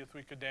 70th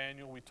week of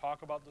Daniel. We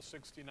talk about the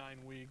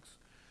 69 weeks.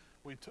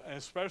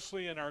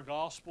 Especially in our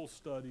gospel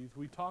studies,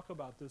 we talk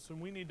about this, and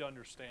we need to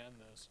understand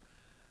this.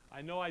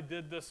 I know I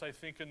did this, I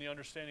think, in the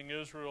Understanding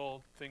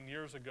Israel thing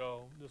years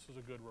ago. This is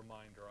a good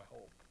reminder, I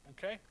hope.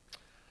 Okay?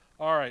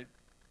 All right.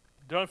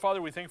 Dear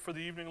Father, we thank you for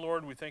the evening,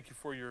 Lord. We thank you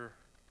for your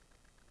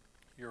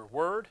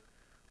word.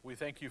 We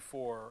thank you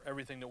for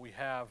everything that we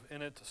have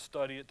in it, to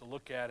study it, to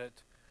look at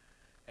it,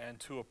 and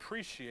to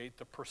appreciate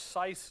the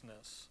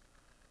preciseness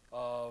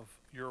of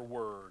your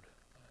word.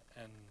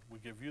 And we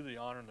give you the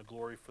honor and the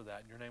glory for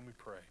that. In your name we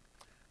pray.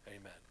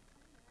 Amen.